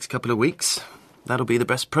home in the next couple of weeks. That'll be the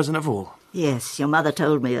best present of all. Yes, your mother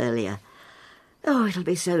told me earlier. Oh, it'll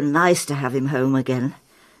be so nice to have him home again.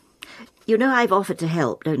 You know I've offered to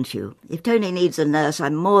help, don't you? If Tony needs a nurse,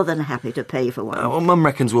 I'm more than happy to pay for one. Well, Mum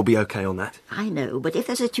reckons we'll be OK on that. I know, but if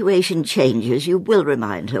the situation changes, you will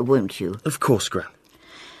remind her, won't you? Of course, Gran.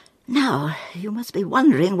 Now, you must be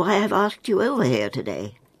wondering why I've asked you over here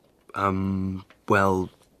today. Well,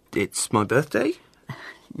 it's my birthday?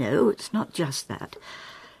 No, it's not just that.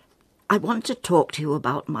 I want to talk to you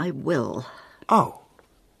about my will. Oh.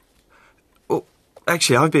 Well,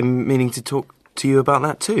 actually, I've been meaning to talk to you about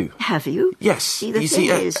that too. Have you? Yes. See, the thing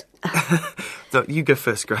is... You go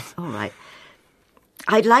first, Gran. All right.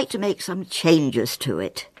 I'd like to make some changes to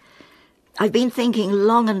it. I've been thinking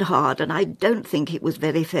long and hard, and I don't think it was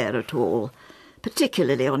very fair at all,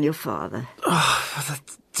 particularly on your father. Oh,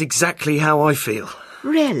 that's exactly how I feel.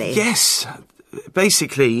 Really? Yes.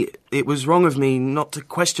 Basically, it was wrong of me not to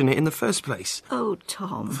question it in the first place. Oh,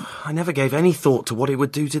 Tom. I never gave any thought to what it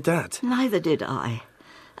would do to Dad. Neither did I.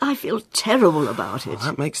 I feel terrible about it. Well,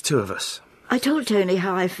 that makes two of us. I told Tony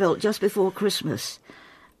how I felt just before Christmas,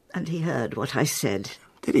 and he heard what I said.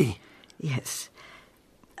 Did he? Yes.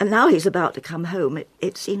 And now he's about to come home.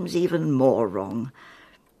 It seems even more wrong.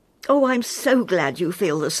 Oh, I'm so glad you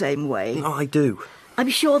feel the same way. Oh, I do. I'm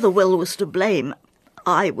sure the will was to blame.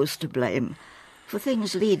 I was to blame for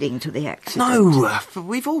things leading to the accident. No,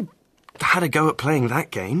 we've all had a go at playing that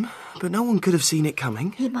game, but no one could have seen it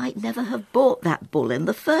coming. He might never have bought that bull in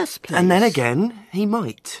the first place. And then again, he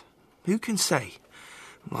might. Who can say?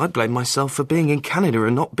 I blame myself for being in Canada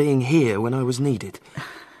and not being here when I was needed.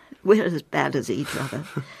 We're as bad as each other.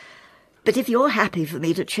 But if you're happy for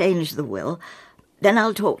me to change the will, then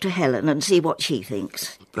I'll talk to Helen and see what she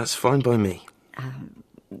thinks. That's fine by me.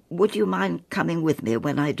 Would you mind coming with me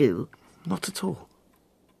when I do? Not at all.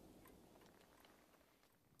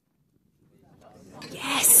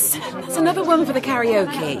 Yes, that's another one for the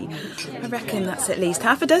karaoke. I reckon that's at least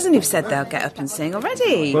half a dozen who've said they'll get up and sing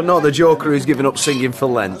already. But not the joker who's given up singing for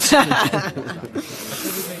Lent.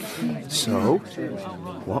 So,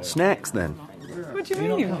 what's next then? What do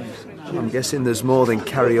you mean? I'm guessing there's more than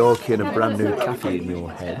karaoke and a brand new cafe in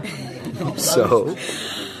your head. So?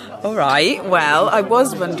 All right, well, I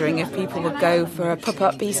was wondering if people would go for a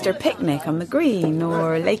pop-up Easter picnic on the Green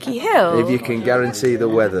or Lakey Hill. If you can guarantee the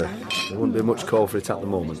weather, there wouldn't be much call for it at the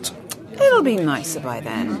moment. It'll be nicer by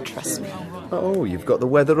then, trust me. Oh, you've got the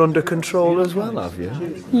weather under control as well, have you?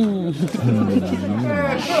 You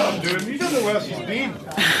don't know where she's been.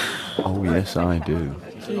 Oh, yes, I do.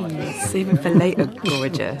 Jeez, even for later,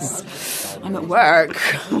 gorgeous. I'm at work.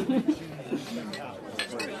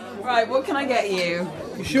 Right, what can I get you?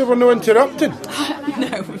 You sure we're no interrupting?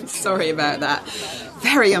 No, sorry about that.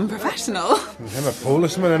 very unprofessional. I'm a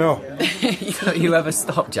policeman and all. Don't you ever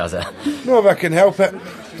stop, Jazza? No, if I can help it.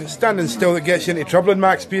 It's standing still that gets you into trouble in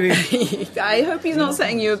my experience. I hope he's not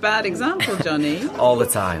setting you a bad example, Johnny. All the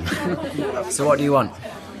time. So what do you want?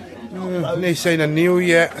 No sign of Neil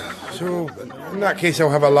yet. So, in that case, I'll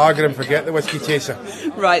have a lager and forget the whiskey chaser.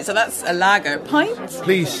 Right, so that's a lager. Pint?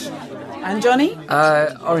 Please. And Johnny?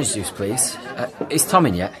 Orange juice, please. Is Tom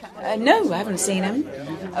in yet? No, I haven't seen him.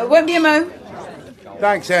 Won't be a mo.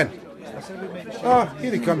 Thanks, then.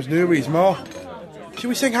 Here he comes now with his ma. Shall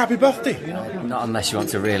we sing happy birthday? Not unless you want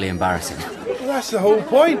to really embarrass him. Well, that's the whole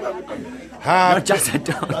point. No, Jazza,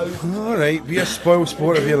 don't. All right, be a spoil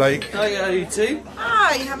sport if you like. Oh, yeah, you too?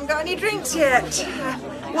 Ah, you haven't got any drinks yet.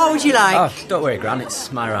 What would you like? Oh, don't worry, Gran,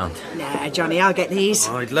 it's my round. Nah, Johnny, I'll get these.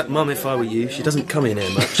 I'd let Mum if I were you. She doesn't come in here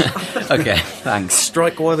much. OK, thanks.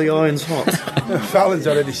 Strike while the iron's hot. Fallon's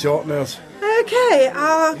already sorting us. OK,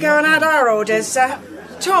 I'll go and add our orders.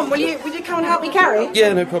 Tom, will you come and help me carry?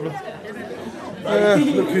 Yeah, no problem.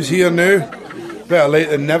 Look who's here now. Better late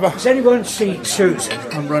than never. Has anyone seen Susan?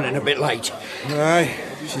 I'm running a bit late. Aye,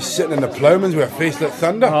 she's sitting in the ploughman's with her face like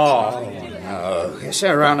thunder. Oh, no. It's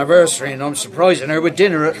her anniversary and I'm surprising her with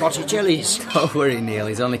dinner at Botticelli's. Don't worry, Neil,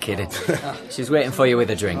 he's only kidding. She's waiting for you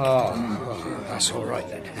with a drink. Oh, that's all right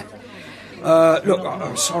then. Look,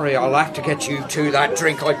 I'm sorry, I'll have to get you to that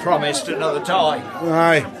drink I promised another time.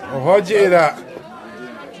 Aye, I'll hold you to that.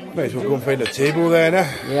 Might as well go and find a table then,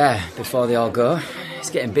 eh? Yeah, before they all go. It's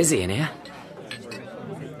getting busy in here.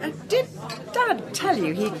 Did Dad tell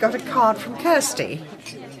you he got a card from Kirsty?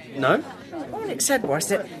 No? All it said was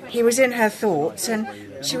that he was in her thoughts and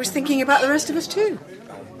she was thinking about the rest of us too.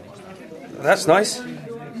 That's nice.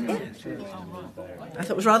 Yeah. I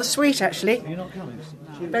thought it was rather sweet, actually.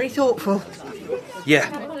 Very thoughtful. Yeah.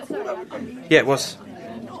 Yeah, it was.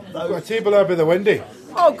 Got a table out by the window.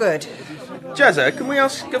 Oh, good. Jazza, can we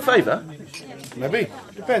ask a favour? Maybe.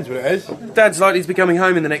 Depends what it is. Dad's likely to be coming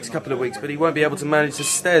home in the next couple of weeks, but he won't be able to manage the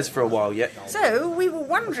stairs for a while yet. So, we were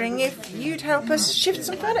wondering if you'd help us shift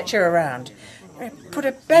some furniture around. Put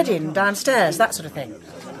a bed in downstairs, that sort of thing.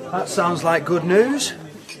 That sounds like good news.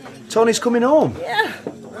 Tony's coming home. Yeah.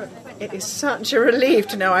 It is such a relief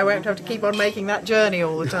to know I won't have to keep on making that journey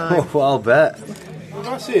all the time. Oh, I'll bet.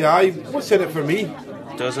 I say aye. What's in it for me?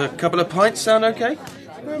 Does a couple of pints sound okay?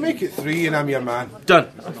 Well, make it 3 and I'm your man. Done.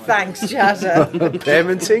 Thanks, Jazza.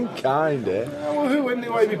 Payment in kind, eh? Well, who wouldn't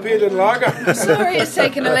want to be paid in lager? Sorry it's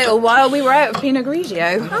taken a little while. We were out of Pinot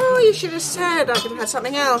Grigio. Oh, you should have said. I could have had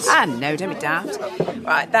something else. No, don't be daft.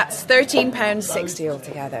 Right, that's £13.60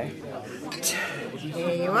 altogether.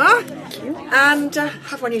 Here you are. And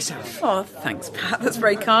have one yourself. Oh, thanks, Pat. That's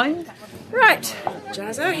very kind. Right,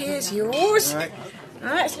 Jazza, here's yours.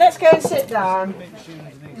 Right, let's go and sit down.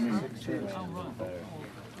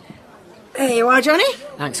 There you are, Johnny.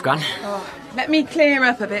 Thanks, Gran. Let me clear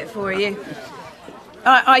up a bit for you.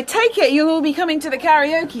 I take it you'll all be coming to the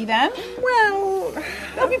karaoke then? Well,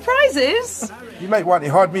 there'll be prizes. You might want to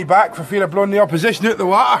hold me back for fear of blowing the opposition out the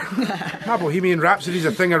water. My Bohemian Rhapsody's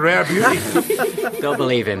a thing of rare beauty. Don't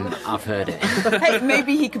believe him, I've heard it. Hey,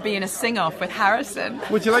 maybe he could be in a sing-off with Harrison.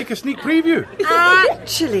 Would you like a sneak preview?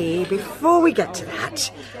 Actually, before we get to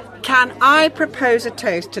that, can I propose a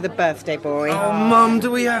toast to the birthday boy? Oh, Mum, do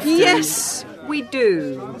we have to? Yes, we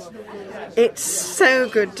do. It's so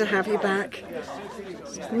good to have you back.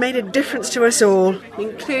 It's made a difference to us all,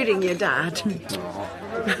 including your dad.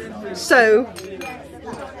 So,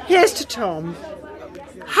 here's to Tom.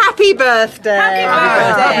 Happy birthday!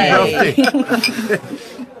 Happy birthday!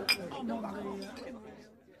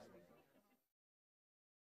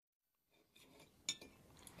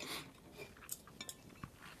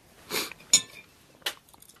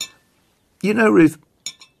 You know, Ruth,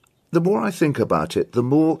 the more I think about it, the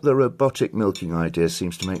more the robotic milking idea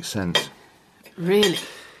seems to make sense. Really?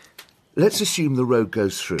 Let's assume the road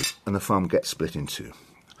goes through and the farm gets split in two.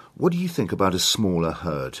 What do you think about a smaller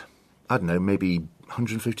herd? I don't know, maybe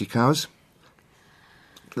 150 cows?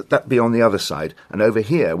 That'd be on the other side. And over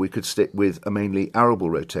here we could stick with a mainly arable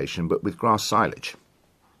rotation, but with grass silage.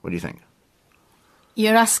 What do you think?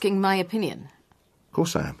 You're asking my opinion? Of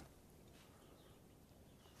course I am.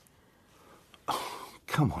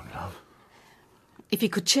 Come on, love. If you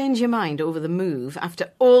could change your mind over the move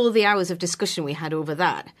after all the hours of discussion we had over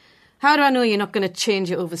that, how do I know you're not going to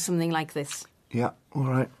change it over something like this? Yeah, all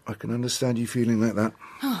right. I can understand you feeling like that.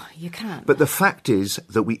 Oh, you can't. But the fact is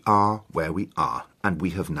that we are where we are, and we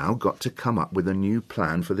have now got to come up with a new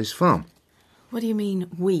plan for this farm. What do you mean,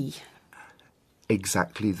 we?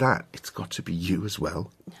 Exactly that. It's got to be you as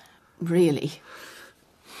well. Really?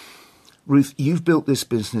 Ruth, you've built this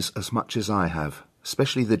business as much as I have.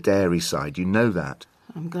 Especially the dairy side, you know that.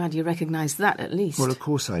 I'm glad you recognise that, at least. Well, of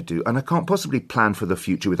course I do. And I can't possibly plan for the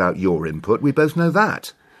future without your input. We both know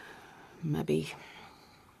that. Maybe.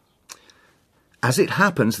 As it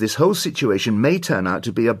happens, this whole situation may turn out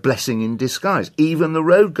to be a blessing in disguise, even the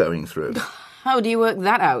road going through. How do you work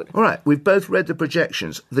that out? All right, we've both read the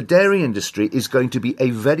projections. The dairy industry is going to be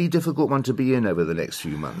a very difficult one to be in over the next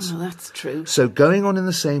few months. Oh, that's true. So going on in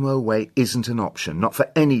the same old way isn't an option, not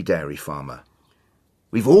for any dairy farmer.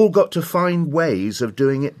 We've all got to find ways of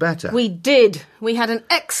doing it better. We did. We had an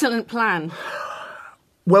excellent plan.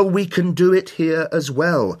 Well, we can do it here as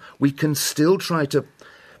well. We can still try to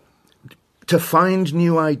find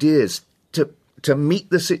new ideas, to meet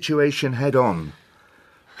the situation head on.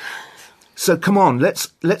 So come on,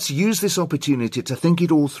 let's use this opportunity to think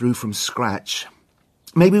it all through from scratch.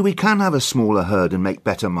 Maybe we can have a smaller herd and make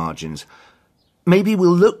better margins. Maybe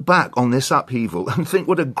we'll look back on this upheaval and think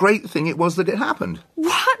what a great thing it was that it happened.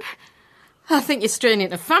 What? I think you're straying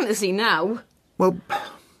into fantasy now. Well,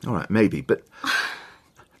 all right, maybe, but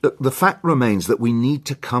the fact remains that we need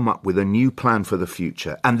to come up with a new plan for the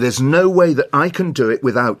future, and there's no way that I can do it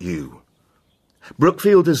without you.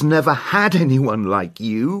 Brookfield has never had anyone like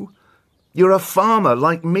you. You're a farmer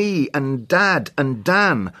like me and Dad and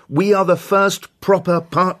Dan. We are the first proper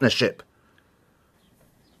partnership.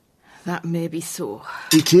 That may be so.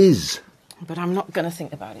 It is. But I'm not going to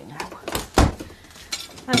think about it now.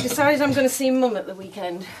 I've decided I'm going to see Mum at the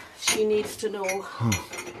weekend. She needs to know. Oh.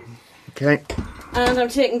 Okay. And I'm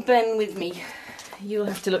taking Ben with me. You'll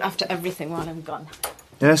have to look after everything while I'm gone.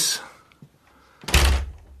 Yes.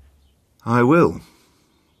 I will.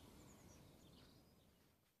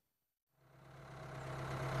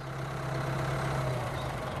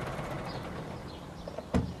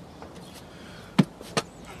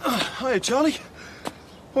 Hiya, Charlie.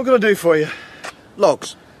 What can I do for you?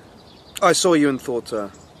 Logs. I saw you and thought,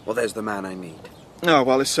 well, there's the man I need. Oh,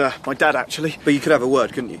 well, it's my dad, actually. But you could have a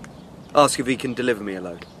word, couldn't you? Ask if he can deliver me a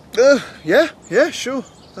load. Yeah, sure.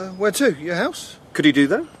 Where to? Your house? Could he do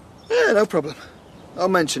that? Yeah, no problem. I'll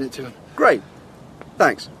mention it to him. Great.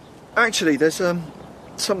 Thanks. Actually, there's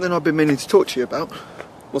something I've been meaning to talk to you about.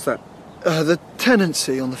 What's that? The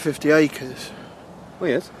tenancy on the 50 acres. Oh,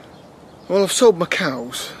 yes. Well, I've sold my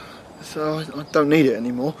cows, so I don't need it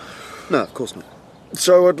anymore. No, of course not.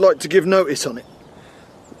 So I'd like to give notice on it.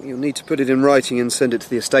 You'll need to put it in writing and send it to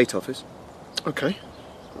the estate office. Okay.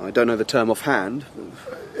 I don't know the term offhand.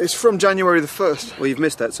 It's from January the 1st. Well, you've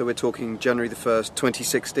missed that, so we're talking January the 1st,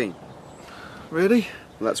 2016. Really?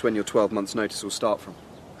 Well, that's when your 12 months' notice will start from.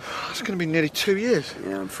 It's going to be nearly 2 years.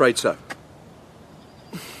 Yeah, I'm afraid so.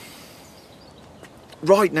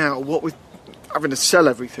 Right now, what with having to sell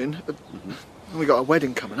everything, we got a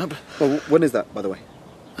wedding coming up. Well, when is that, by the way?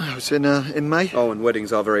 Oh, it's in May. Oh, and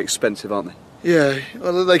weddings are very expensive, aren't they? Yeah,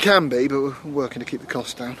 well, they can be, but we're working to keep the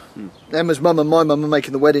costs down. Emma's mum and my mum are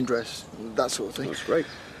making the wedding dress, that sort of thing. That's great.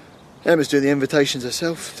 Emma's doing the invitations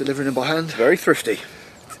herself, delivering them by hand. Very thrifty.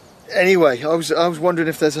 Anyway, I was wondering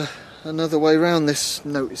if there's another way round this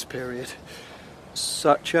notice period.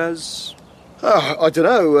 Such as? Oh, I don't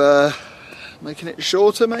know. Making it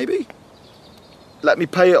shorter, maybe? Let me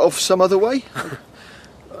pay it off some other way?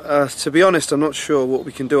 To be honest, I'm not sure what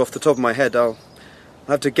we can do off the top of my head. I'll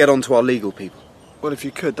have to get on to our legal people. Well, if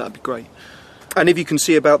you could, that'd be great. And if you can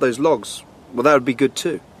see about those logs, well, that would be good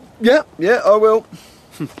too. Yeah, I will.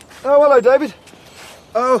 Oh, hello, David.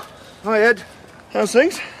 Oh, hi, Ed. How's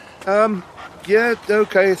things? Yeah,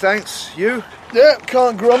 okay, thanks. You? Yeah,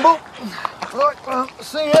 can't grumble. Right, well,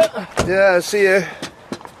 see ya. Yeah, see ya.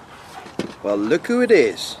 Well, look who it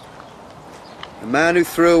is. The man who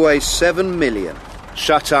threw away 7 million.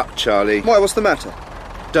 Shut up, Charlie. Why, what's the matter?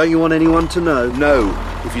 Don't you want anyone to know? No,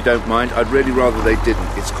 if you don't mind. I'd really rather they didn't.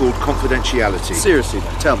 It's called confidentiality. Seriously,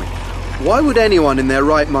 though, tell me. Why would anyone in their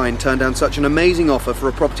right mind turn down such an amazing offer for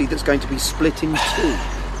a property that's going to be split in two?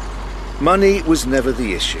 Money was never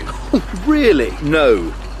the issue. Really?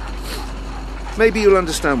 No. Maybe you'll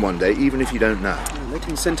understand one day, even if you don't now.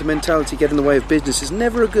 Letting sentimentality get in the way of business is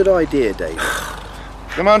never a good idea, David.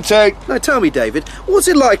 Come on, Tate. Now tell me, David, what's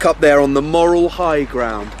it like up there on the moral high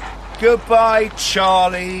ground? Goodbye,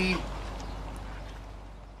 Charlie.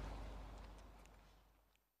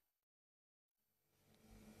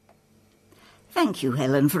 Thank you,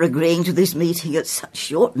 Helen, for agreeing to this meeting at such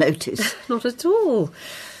short notice. Not at all.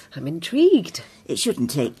 I'm intrigued. It shouldn't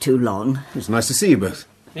take too long. It's nice to see you both.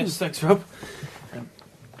 Yes, thanks, Rob.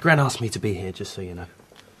 Gran asked me to be here, just so you know.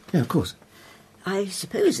 Yeah, of course. I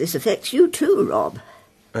suppose this affects you too, Rob.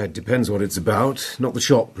 It depends what it's about. Not the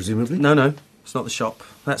shop, presumably? No, it's not the shop.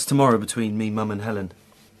 That's tomorrow between me, Mum and Helen.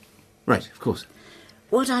 Right, of course.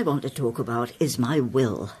 What I want to talk about is my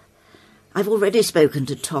will. I've already spoken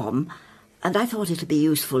to Tom, and I thought it'd be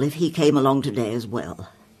useful if he came along today as well.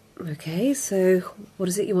 OK, so what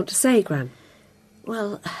is it you want to say, Gran?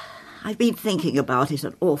 Well, I've been thinking about it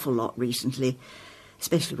an awful lot recently,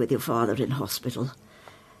 especially with your father in hospital.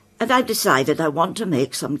 And I've decided I want to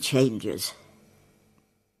make some changes.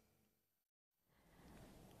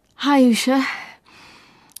 Hi, Usha.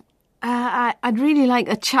 I'd really like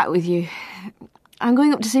a chat with you. I'm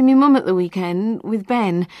going up to see my mum at the weekend with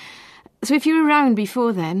Ben. So if you're around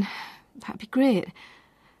before then, that'd be great.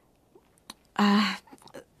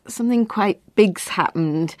 Something quite big's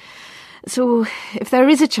happened. So if there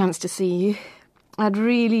is a chance to see you, I'd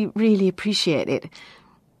really, really appreciate it.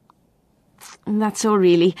 And that's all,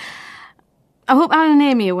 really. I hope Alan and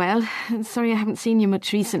Amy are well. Sorry I haven't seen you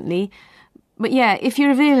much recently. But yeah, if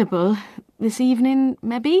you're available this evening,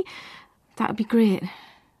 maybe, that'd be great.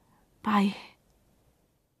 Bye.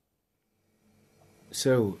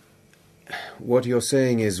 So, what you're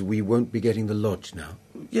saying is we won't be getting the lodge now?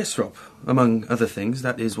 Yes, Rob. Among other things,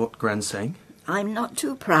 that is what Gran's saying. I'm not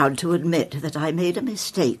too proud to admit that I made a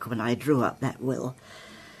mistake when I drew up that will.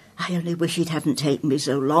 I only wish it hadn't taken me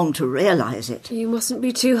so long to realise it. You mustn't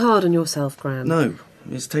be too hard on yourself, Gran. No,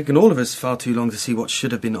 it's taken all of us far too long to see what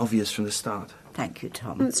should have been obvious from the start. Thank you,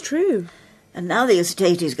 Tom. It's true. And now the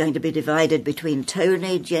estate is going to be divided between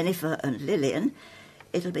Tony, Jennifer and Lillian.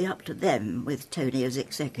 It'll be up to them, with Tony as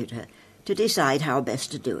executor, to decide how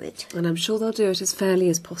best to do it. And I'm sure they'll do it as fairly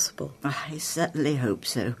as possible. I certainly hope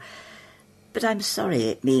so. But I'm sorry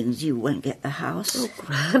it means you won't get the house. Oh,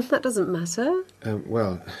 Gran, that doesn't matter.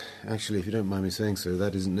 Well, actually, if you don't mind me saying so,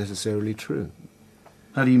 that isn't necessarily true.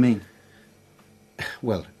 How do you mean?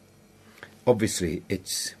 Well, obviously,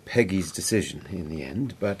 it's Peggy's decision in the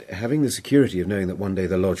end, but having the security of knowing that one day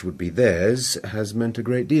the lodge would be theirs has meant a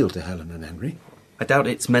great deal to Helen and Henry. I doubt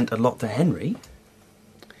it's meant a lot to Henry.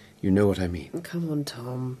 You know what I mean. Come on,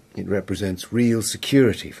 Tom. It represents real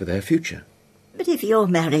security for their future. But if you're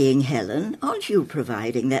marrying Helen, aren't you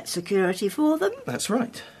providing that security for them? That's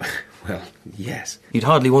right. Well, yes. You'd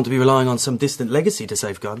hardly want to be relying on some distant legacy to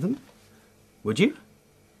safeguard them, would you?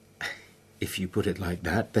 If you put it like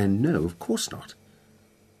that, then no, of course not.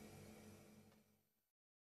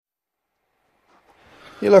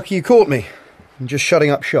 You're lucky you caught me. I'm just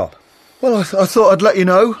shutting up shop. Well, I thought I'd let you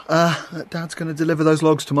know that Dad's going to deliver those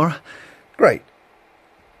logs tomorrow. Great.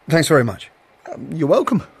 Thanks very much. You're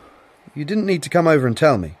welcome. You didn't need to come over and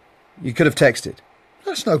tell me. You could have texted.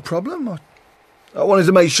 That's no problem. I wanted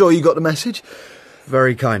to make sure you got the message.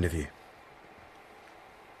 Very kind of you.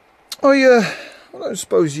 I don't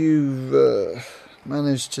suppose you've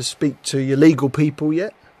managed to speak to your legal people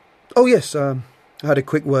yet? Oh, yes. I had a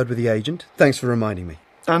quick word with the agent. Thanks for reminding me.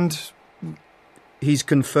 And? He's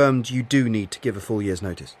confirmed you do need to give a full year's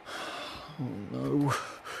notice. Oh, no.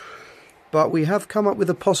 But we have come up with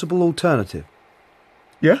a possible alternative.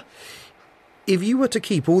 Yeah? If you were to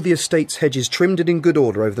keep all the estate's hedges trimmed and in good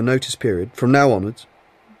order over the notice period, from now onwards,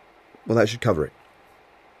 well, that should cover it.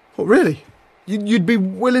 What, really? You'd be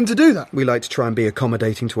willing to do that? We like to try and be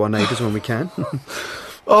accommodating to our neighbours when we can.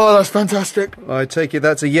 Oh, that's fantastic. I take it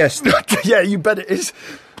that's a yes. Yeah, you bet it is.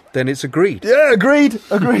 Then it's agreed. Yeah, agreed.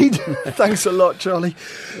 Thanks a lot, Charlie.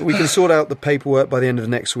 We can sort out the paperwork by the end of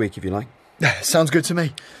next week, if you like. Sounds good to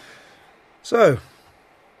me. So,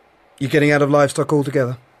 you're getting out of livestock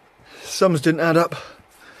altogether? Sums didn't add up.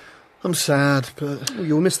 I'm sad, but... Well,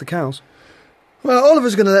 you'll miss the cows. Well,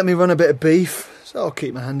 Oliver's going to let me run a bit of beef, so I'll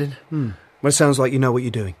keep my hand in. Well, it sounds like you know what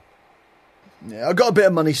you're doing. Yeah, I've got a bit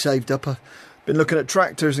of money saved up. I've been looking at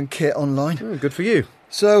tractors and kit online. Good for you.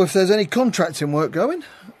 So if there's any contracting work going...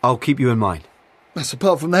 I'll keep you in mind. That's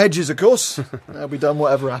apart from the hedges, of course. They'll be done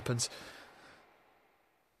whatever happens.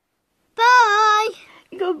 Bye!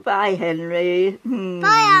 Goodbye, Henry.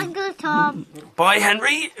 Bye, Uncle Tom. Bye,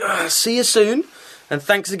 Henry. See you soon. And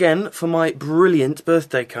thanks again for my brilliant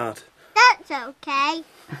birthday card. That's okay.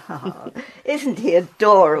 Oh, isn't he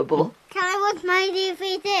adorable? Can I watch my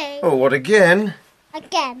DVD? Oh, what again?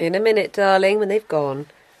 Again. In a minute, darling, when they've gone.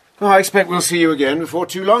 Oh, I expect we'll see you again before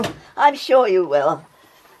too long. I'm sure you will.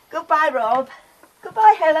 Goodbye, Rob.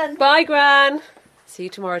 Goodbye, Helen. Bye, Gran. See you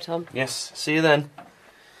tomorrow, Tom. Yes, see you then.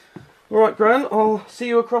 All right, Gran, I'll see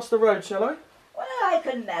you across the road, shall I? Well, I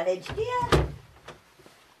can manage, dear.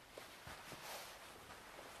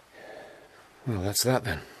 Well, that's that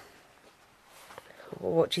then.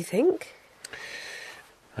 What do you think?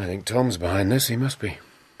 I think Tom's behind this. He must be.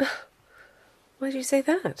 Why do you say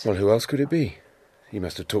that? Well, who else could it be? He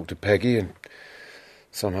must have talked to Peggy and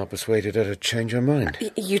somehow persuaded her to change her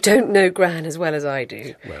mind. You don't know Gran as well as I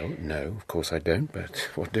do. Well, no, of course I don't, but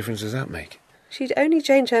what difference does that make? She'd only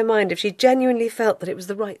change her mind if she genuinely felt that it was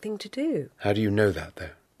the right thing to do. How do you know that,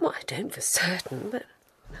 though? Well, I don't for certain, but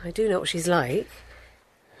I do know what she's like.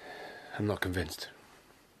 I'm not convinced.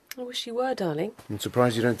 I wish you were, darling. I'm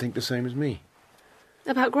surprised you don't think the same as me.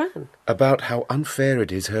 About Gran? About how unfair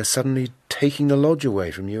it is her suddenly taking the lodge away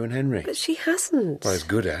from you and Henry. But she hasn't. Well, as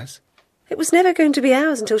good as. It was never going to be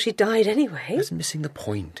ours until she died anyway. That's missing the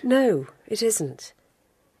point. No, it isn't.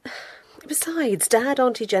 Besides, Dad,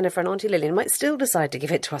 Auntie Jennifer and Auntie Lillian might still decide to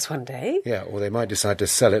give it to us one day. Yeah, or they might decide to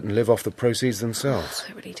sell it and live off the proceeds themselves.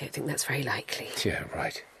 I really don't think that's very likely. Yeah,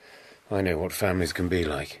 right. I know what families can be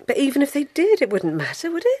like. But even if they did, it wouldn't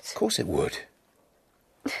matter, would it? Of course it would.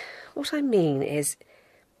 What I mean is,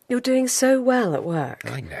 you're doing so well at work.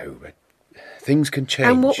 I know, but things can change.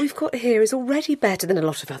 And what we've got here is already better than a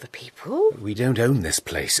lot of other people. We don't own this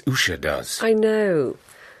place. Usha does. I know.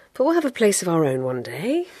 But we'll have a place of our own one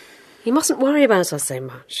day. You mustn't worry about us so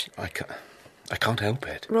much. I can't help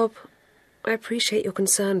it. Rob, I appreciate your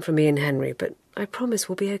concern for me and Henry, but I promise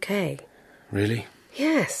we'll be okay. Really?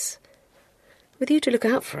 Yes. With you to look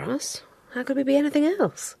out for us, how could we be anything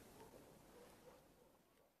else?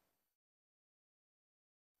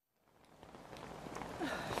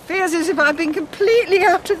 Feels as if I've been completely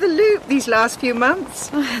out of the loop these last few months.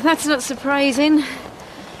 That's not surprising.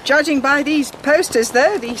 Judging by these posters,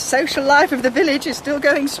 though, the social life of the village is still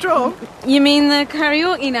going strong. You mean the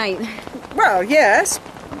karaoke night? Well, yes.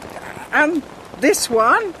 And this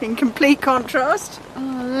one, in complete contrast. Oh,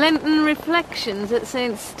 Lenten Reflections at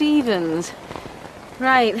St. Stephen's.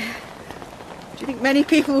 Right. Do you think many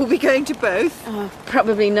people will be going to both? Oh,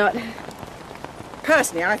 probably not.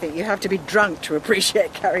 Personally, I think you have to be drunk to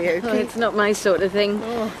appreciate karaoke. Oh, it's not my sort of thing.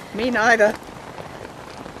 Oh, me neither.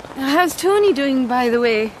 How's Tony doing, by the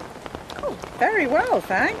way? Oh, very well,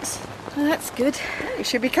 thanks. Oh, that's good. He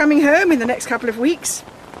should be coming home in the next couple of weeks.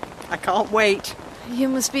 I can't wait. You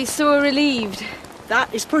must be so relieved.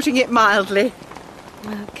 That is putting it mildly.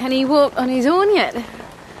 Well, can he walk on his own yet?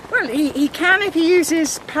 Well, he can if he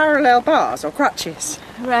uses parallel bars or crutches.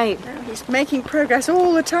 Right. He's making progress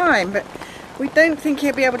all the time, but we don't think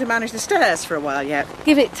he'll be able to manage the stairs for a while yet.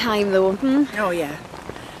 Give it time, though, Oh, yeah.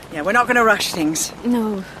 Yeah, we're not going to rush things.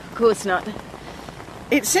 No, of course not.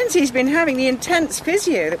 It's since he's been having the intense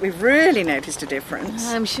physio that we've really noticed a difference.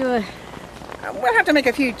 I'm sure. We'll have to make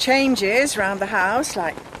a few changes around the house,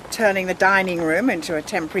 like turning the dining room into a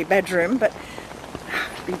temporary bedroom, but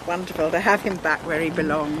it'd be wonderful to have him back where he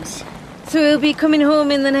belongs. So he'll be coming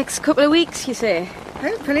home in the next couple of weeks, you say?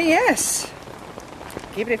 Hopefully, yes.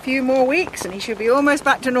 Give it a few more weeks and he should be almost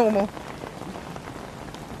back to normal.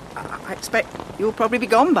 I expect you'll probably be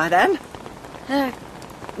gone by then.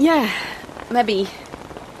 Yeah, maybe.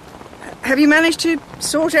 Have you managed to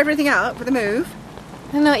sort everything out for the move?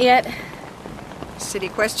 Not yet. Silly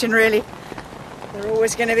question, really. There are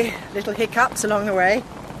always going to be little hiccups along the way.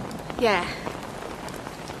 Yeah.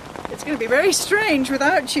 It's going to be very strange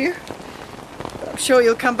without you. But I'm sure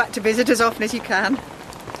you'll come back to visit as often as you can.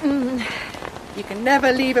 You can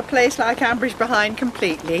never leave a place like Ambridge behind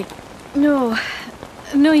completely. No,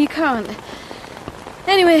 you can't.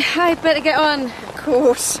 Anyway, I'd better get on. Of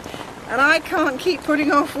course. And I can't keep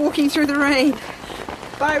putting off walking through the rain.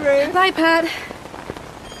 Bye, Ruth. Bye, Pat.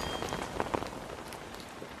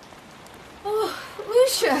 Oh,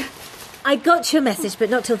 Lucia. I got your message, but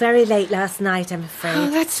not till very late last night, I'm afraid.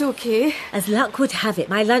 Oh, that's okay. As luck would have it,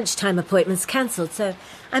 my lunchtime appointment's cancelled, so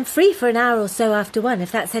I'm free for an hour or so after 1,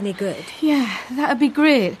 if that's any good. Yeah, that'd be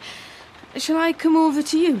great. Shall I come over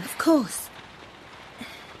to you? Of course.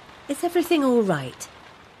 Is everything all right?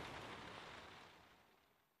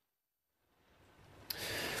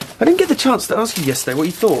 I didn't get the chance to ask you yesterday what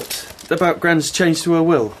you thought about Gran's change to her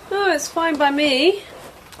will. Oh, it's fine by me.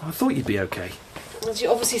 I thought you'd be okay. As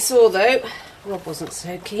you obviously saw, though, Rob wasn't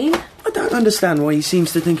so keen. I don't understand why he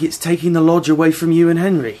seems to think it's taking the lodge away from you and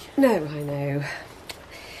Henry. No, I know.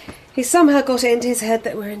 He somehow got it into his head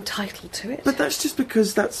that we're entitled to it. But that's just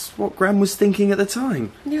because that's what Gran was thinking at the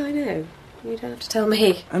time. Yeah, I know. You don't have to tell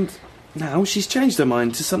me. And now she's changed her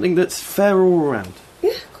mind to something that's fair all around.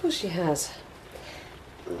 Yeah, of course she has.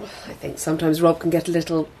 I think sometimes Rob can get a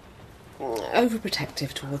little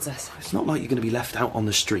overprotective towards us. It's not like you're going to be left out on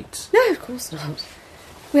the streets. No, of course not.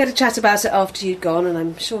 We had a chat about it after you'd gone, and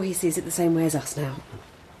I'm sure he sees it the same way as us now.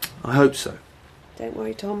 I hope so. Don't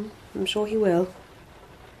worry, Tom. I'm sure he will.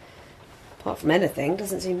 Apart from anything,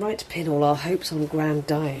 doesn't seem right to pin all our hopes on Gran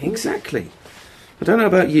dying. Exactly. I don't know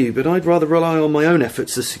about you, but I'd rather rely on my own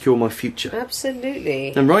efforts to secure my future.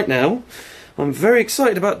 Absolutely. And right now, I'm very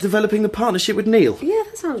excited about developing the partnership with Neil. Yeah,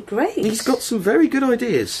 that sounds great. He's got some very good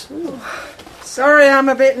ideas. Oh. Sorry I'm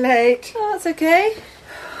a bit late. Oh, that's okay.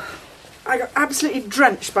 I got absolutely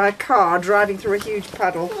drenched by a car driving through a huge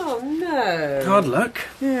puddle. Oh, no. Hard luck.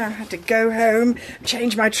 Yeah, I had to go home,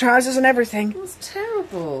 change my trousers and everything. That's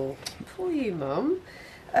terrible. Poor you, Mum.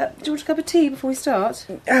 Do you want a cup of tea before we start?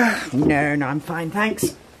 No, I'm fine,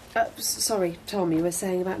 thanks. Sorry, Tom, you were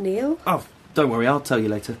saying about Neil? Oh, don't worry, I'll tell you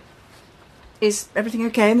later. Is everything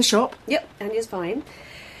okay in the shop? Yep, Anya's fine.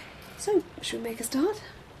 So, should we make a start?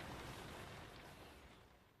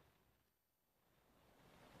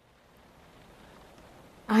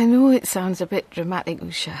 I know it sounds a bit dramatic,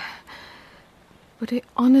 Usha, but it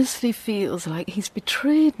honestly feels like he's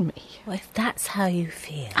betrayed me. Well, if that's how you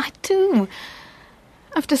feel. I do.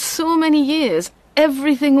 After so many years,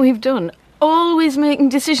 everything we've done, always making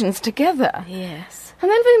decisions together. Yes. And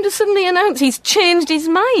then for him to suddenly announce he's changed his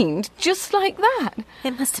mind, just like that.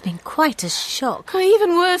 It must have been quite a shock. Well,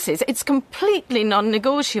 even worse is, it's completely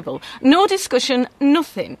non-negotiable. No discussion,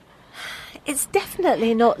 nothing. It's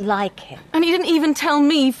definitely not like him. And he didn't even tell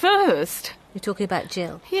me first. You're talking about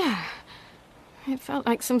Jill? Yeah. It felt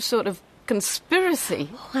like some sort of conspiracy.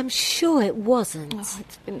 Oh, I'm sure it wasn't. Oh,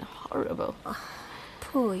 it's been horrible. Oh,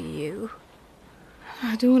 poor you.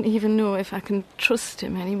 I don't even know if I can trust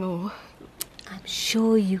him anymore. I'm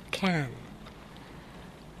sure you can.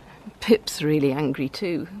 Pip's really angry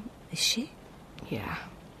too. Is she? Yeah.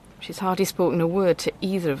 She's hardly spoken a word to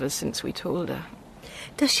either of us since we told her.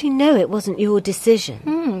 Does she know it wasn't your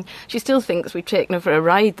decision? She still thinks we've taken her for a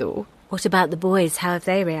ride, though. What about the boys? How have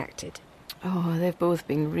they reacted? Oh, they've both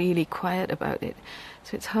been really quiet about it,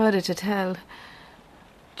 so it's harder to tell.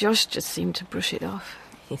 Josh just seemed to brush it off.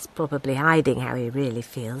 He's probably hiding how he really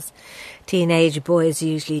feels. Teenage boys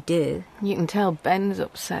usually do. You can tell Ben's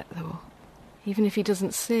upset, though, even if he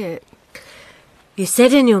doesn't say it. You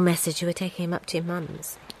said in your message you were taking him up to your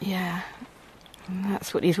mum's. Yeah, and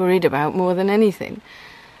that's what he's worried about more than anything.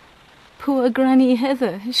 Poor Granny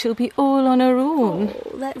Heather, she'll be all on her own.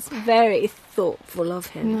 Oh, that's very thoughtful of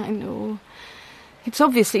him. I know. It's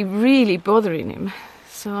obviously really bothering him,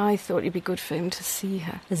 so I thought it'd be good for him to see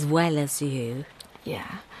her. As well as you.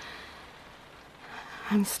 Yeah.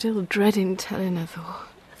 I'm still dreading telling her, though.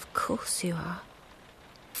 Of course you are.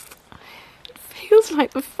 It feels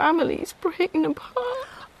like the family's breaking apart.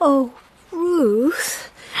 Oh, Ruth.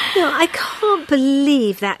 No, I can't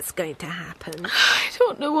believe that's going to happen. I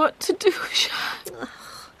don't know what to do, Shan.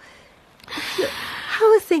 Look,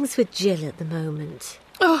 how are things with Jill at the moment?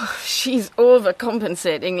 Oh, she's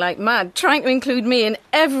overcompensating like mad, trying to include me in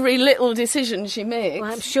every little decision she makes.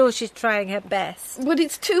 Well, I'm sure she's trying her best. But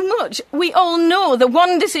it's too much. We all know the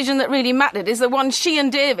one decision that really mattered is the one she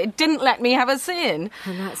and David didn't let me have a say in.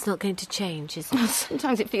 And that's not going to change, is it?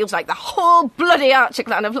 Sometimes it feels like the whole bloody Archer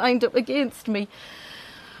clan have lined up against me.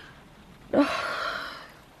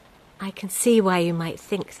 I can see why you might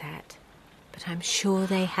think that, but I'm sure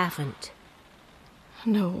they haven't.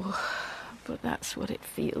 No, but that's what it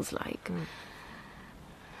feels like.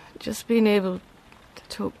 Just being able to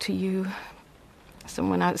talk to you,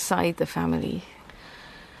 someone outside the family.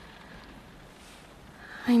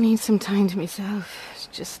 I need some time to myself,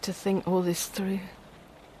 just to think all this through.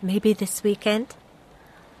 Maybe this weekend?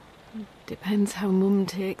 Depends how Mum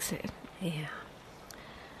takes it. Yeah.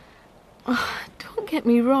 Oh, don't get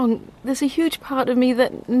me wrong, there's a huge part of me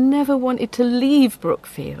that never wanted to leave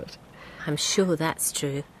Brookfield. I'm sure that's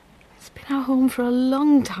true. It's been our home for a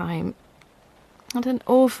long time, and an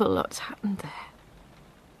awful lot's happened there.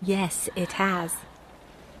 Yes, it has.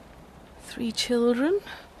 3 children,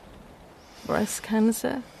 breast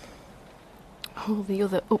cancer, all the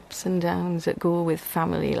other ups and downs that go with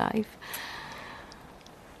family life.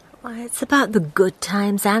 Well, it's about the good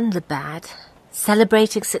times and the bad.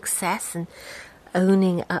 Celebrating success and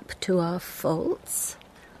owning up to our faults.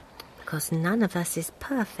 Because none of us is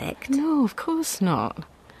perfect. No, of course not.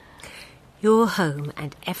 Your home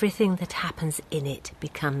and everything that happens in it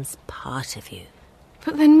becomes part of you.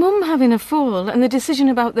 But then Mum having a fall and the decision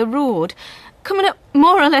about the road, coming up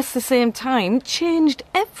more or less the same time, changed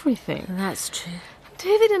everything. That's true.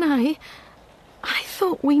 David and I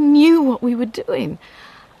thought we knew what we were doing.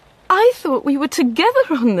 I thought we were together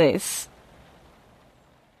on this.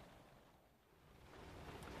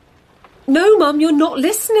 No, Mum, you're not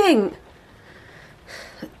listening.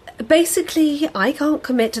 Basically, I can't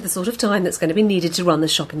commit to the sort of time that's going to be needed to run the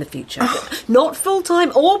shop in the future. Not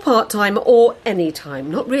full-time or part-time or any time,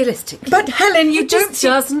 not realistically. But Helen, you It just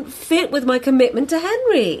doesn't fit with my commitment to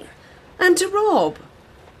Henry and to Rob.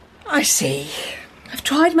 I see. I've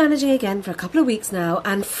tried managing again for a couple of weeks now,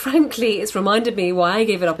 and frankly, it's reminded me why I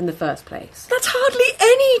gave it up in the first place. That's hardly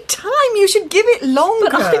any time. You should give it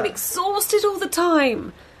longer. But I'm exhausted all the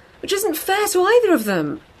time, which isn't fair to either of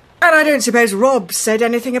them. And I don't suppose Rob said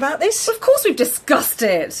anything about this? Of course we've discussed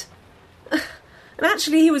it. And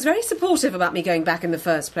actually, he was very supportive about me going back in the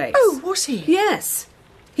first place. Oh, was he? Yes.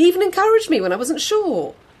 He even encouraged me when I wasn't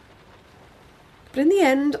sure. But in the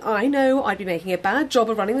end, I know I'd be making a bad job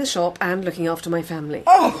of running the shop and looking after my family.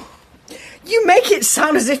 Oh, you make it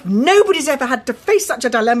sound as if nobody's ever had to face such a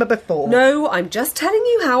dilemma before. No, I'm just telling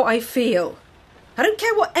you how I feel. I don't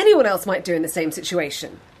care what anyone else might do in the same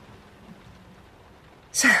situation.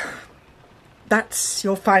 So, that's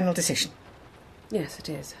your final decision? Yes, it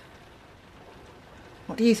is.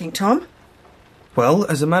 What do you think, Tom? Well,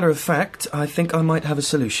 as a matter of fact, I think I might have a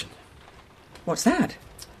solution. What's that?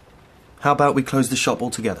 How about we close the shop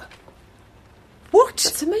altogether? What?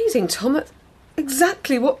 That's amazing, Tom. That's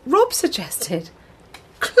exactly what Rob suggested.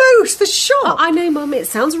 Close the shop? I know, Mum, it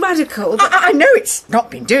sounds radical. But I know it's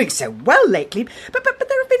not been doing so well lately, but there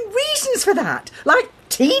have been reasons for that. Like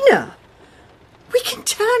Tina. We can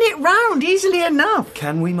turn it round easily enough.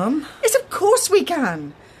 Can we, Mum? Yes, of course we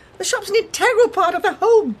can. The shop's an integral part of the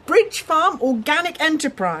whole Bridge Farm organic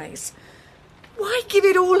enterprise. Why give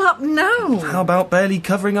it all up now? How about barely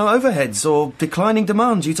covering our overheads, or declining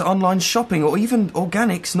demand due to online shopping, or even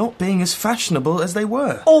organics not being as fashionable as they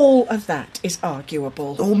were? All of that is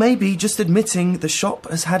arguable. Or maybe just admitting the shop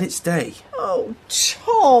has had its day. Oh,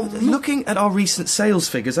 Tom! Looking at our recent sales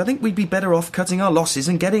figures, I think we'd be better off cutting our losses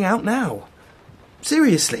and getting out now.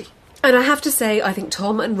 Seriously. And I have to say, I think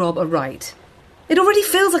Tom and Rob are right. It already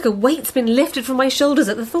feels like a weight's been lifted from my shoulders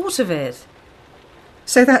at the thought of it.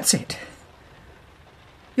 So that's it.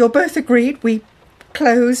 You're both agreed we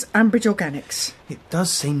close Ambridge Organics. It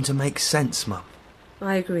does seem to make sense, Mum.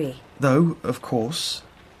 I agree. Though, of course,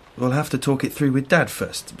 we'll have to talk it through with Dad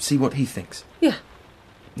first, see what he thinks. Yeah.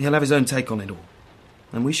 He'll have his own take on it all,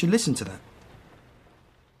 and we should listen to that.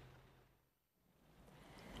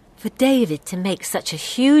 For David to make such a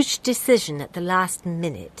huge decision at the last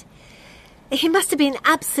minute, he must have been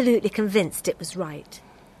absolutely convinced it was right.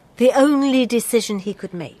 The only decision he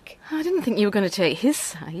could make. I didn't think you were going to take his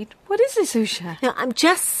side. What is this, Usha? No, I'm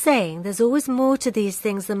just saying there's always more to these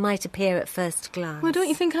things than might appear at first glance. Well, don't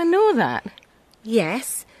you think I know that?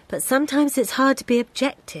 Yes, but sometimes it's hard to be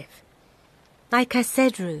objective. Like I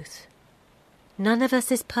said, Ruth, none of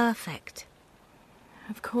us is perfect.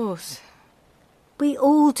 Of course. We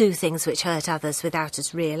all do things which hurt others without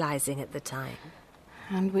us realising at the time.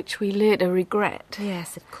 And which we later regret.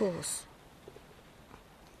 Yes, of course.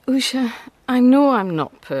 Usha, I know I'm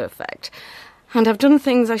not perfect, and I've done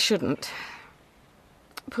things I shouldn't.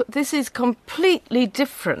 But this is completely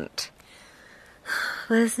different.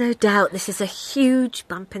 Well, there's no doubt this is a huge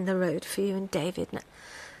bump in the road for you and David.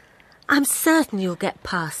 I'm certain you'll get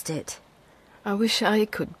past it. I wish I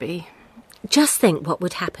could be. Just think what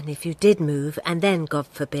would happen if you did move and then, God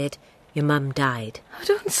forbid, your mum died. Oh,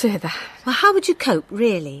 don't say that. Well, how would you cope,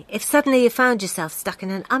 really, if suddenly you found yourself stuck in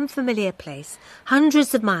an unfamiliar place,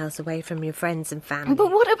 hundreds of miles away from your friends and family?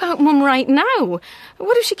 But what about Mum right now?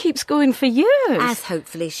 What if she keeps going for years? As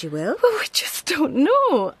hopefully she will. Well, we just don't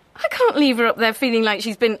know. I can't leave her up there feeling like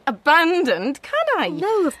she's been abandoned, can I?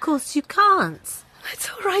 No, of course you can't. It's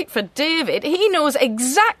all right for David. He knows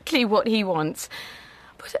exactly what he wants.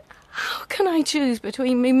 But how can I choose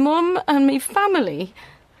between me mum and me family?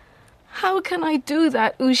 How can I do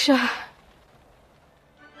that, Usha?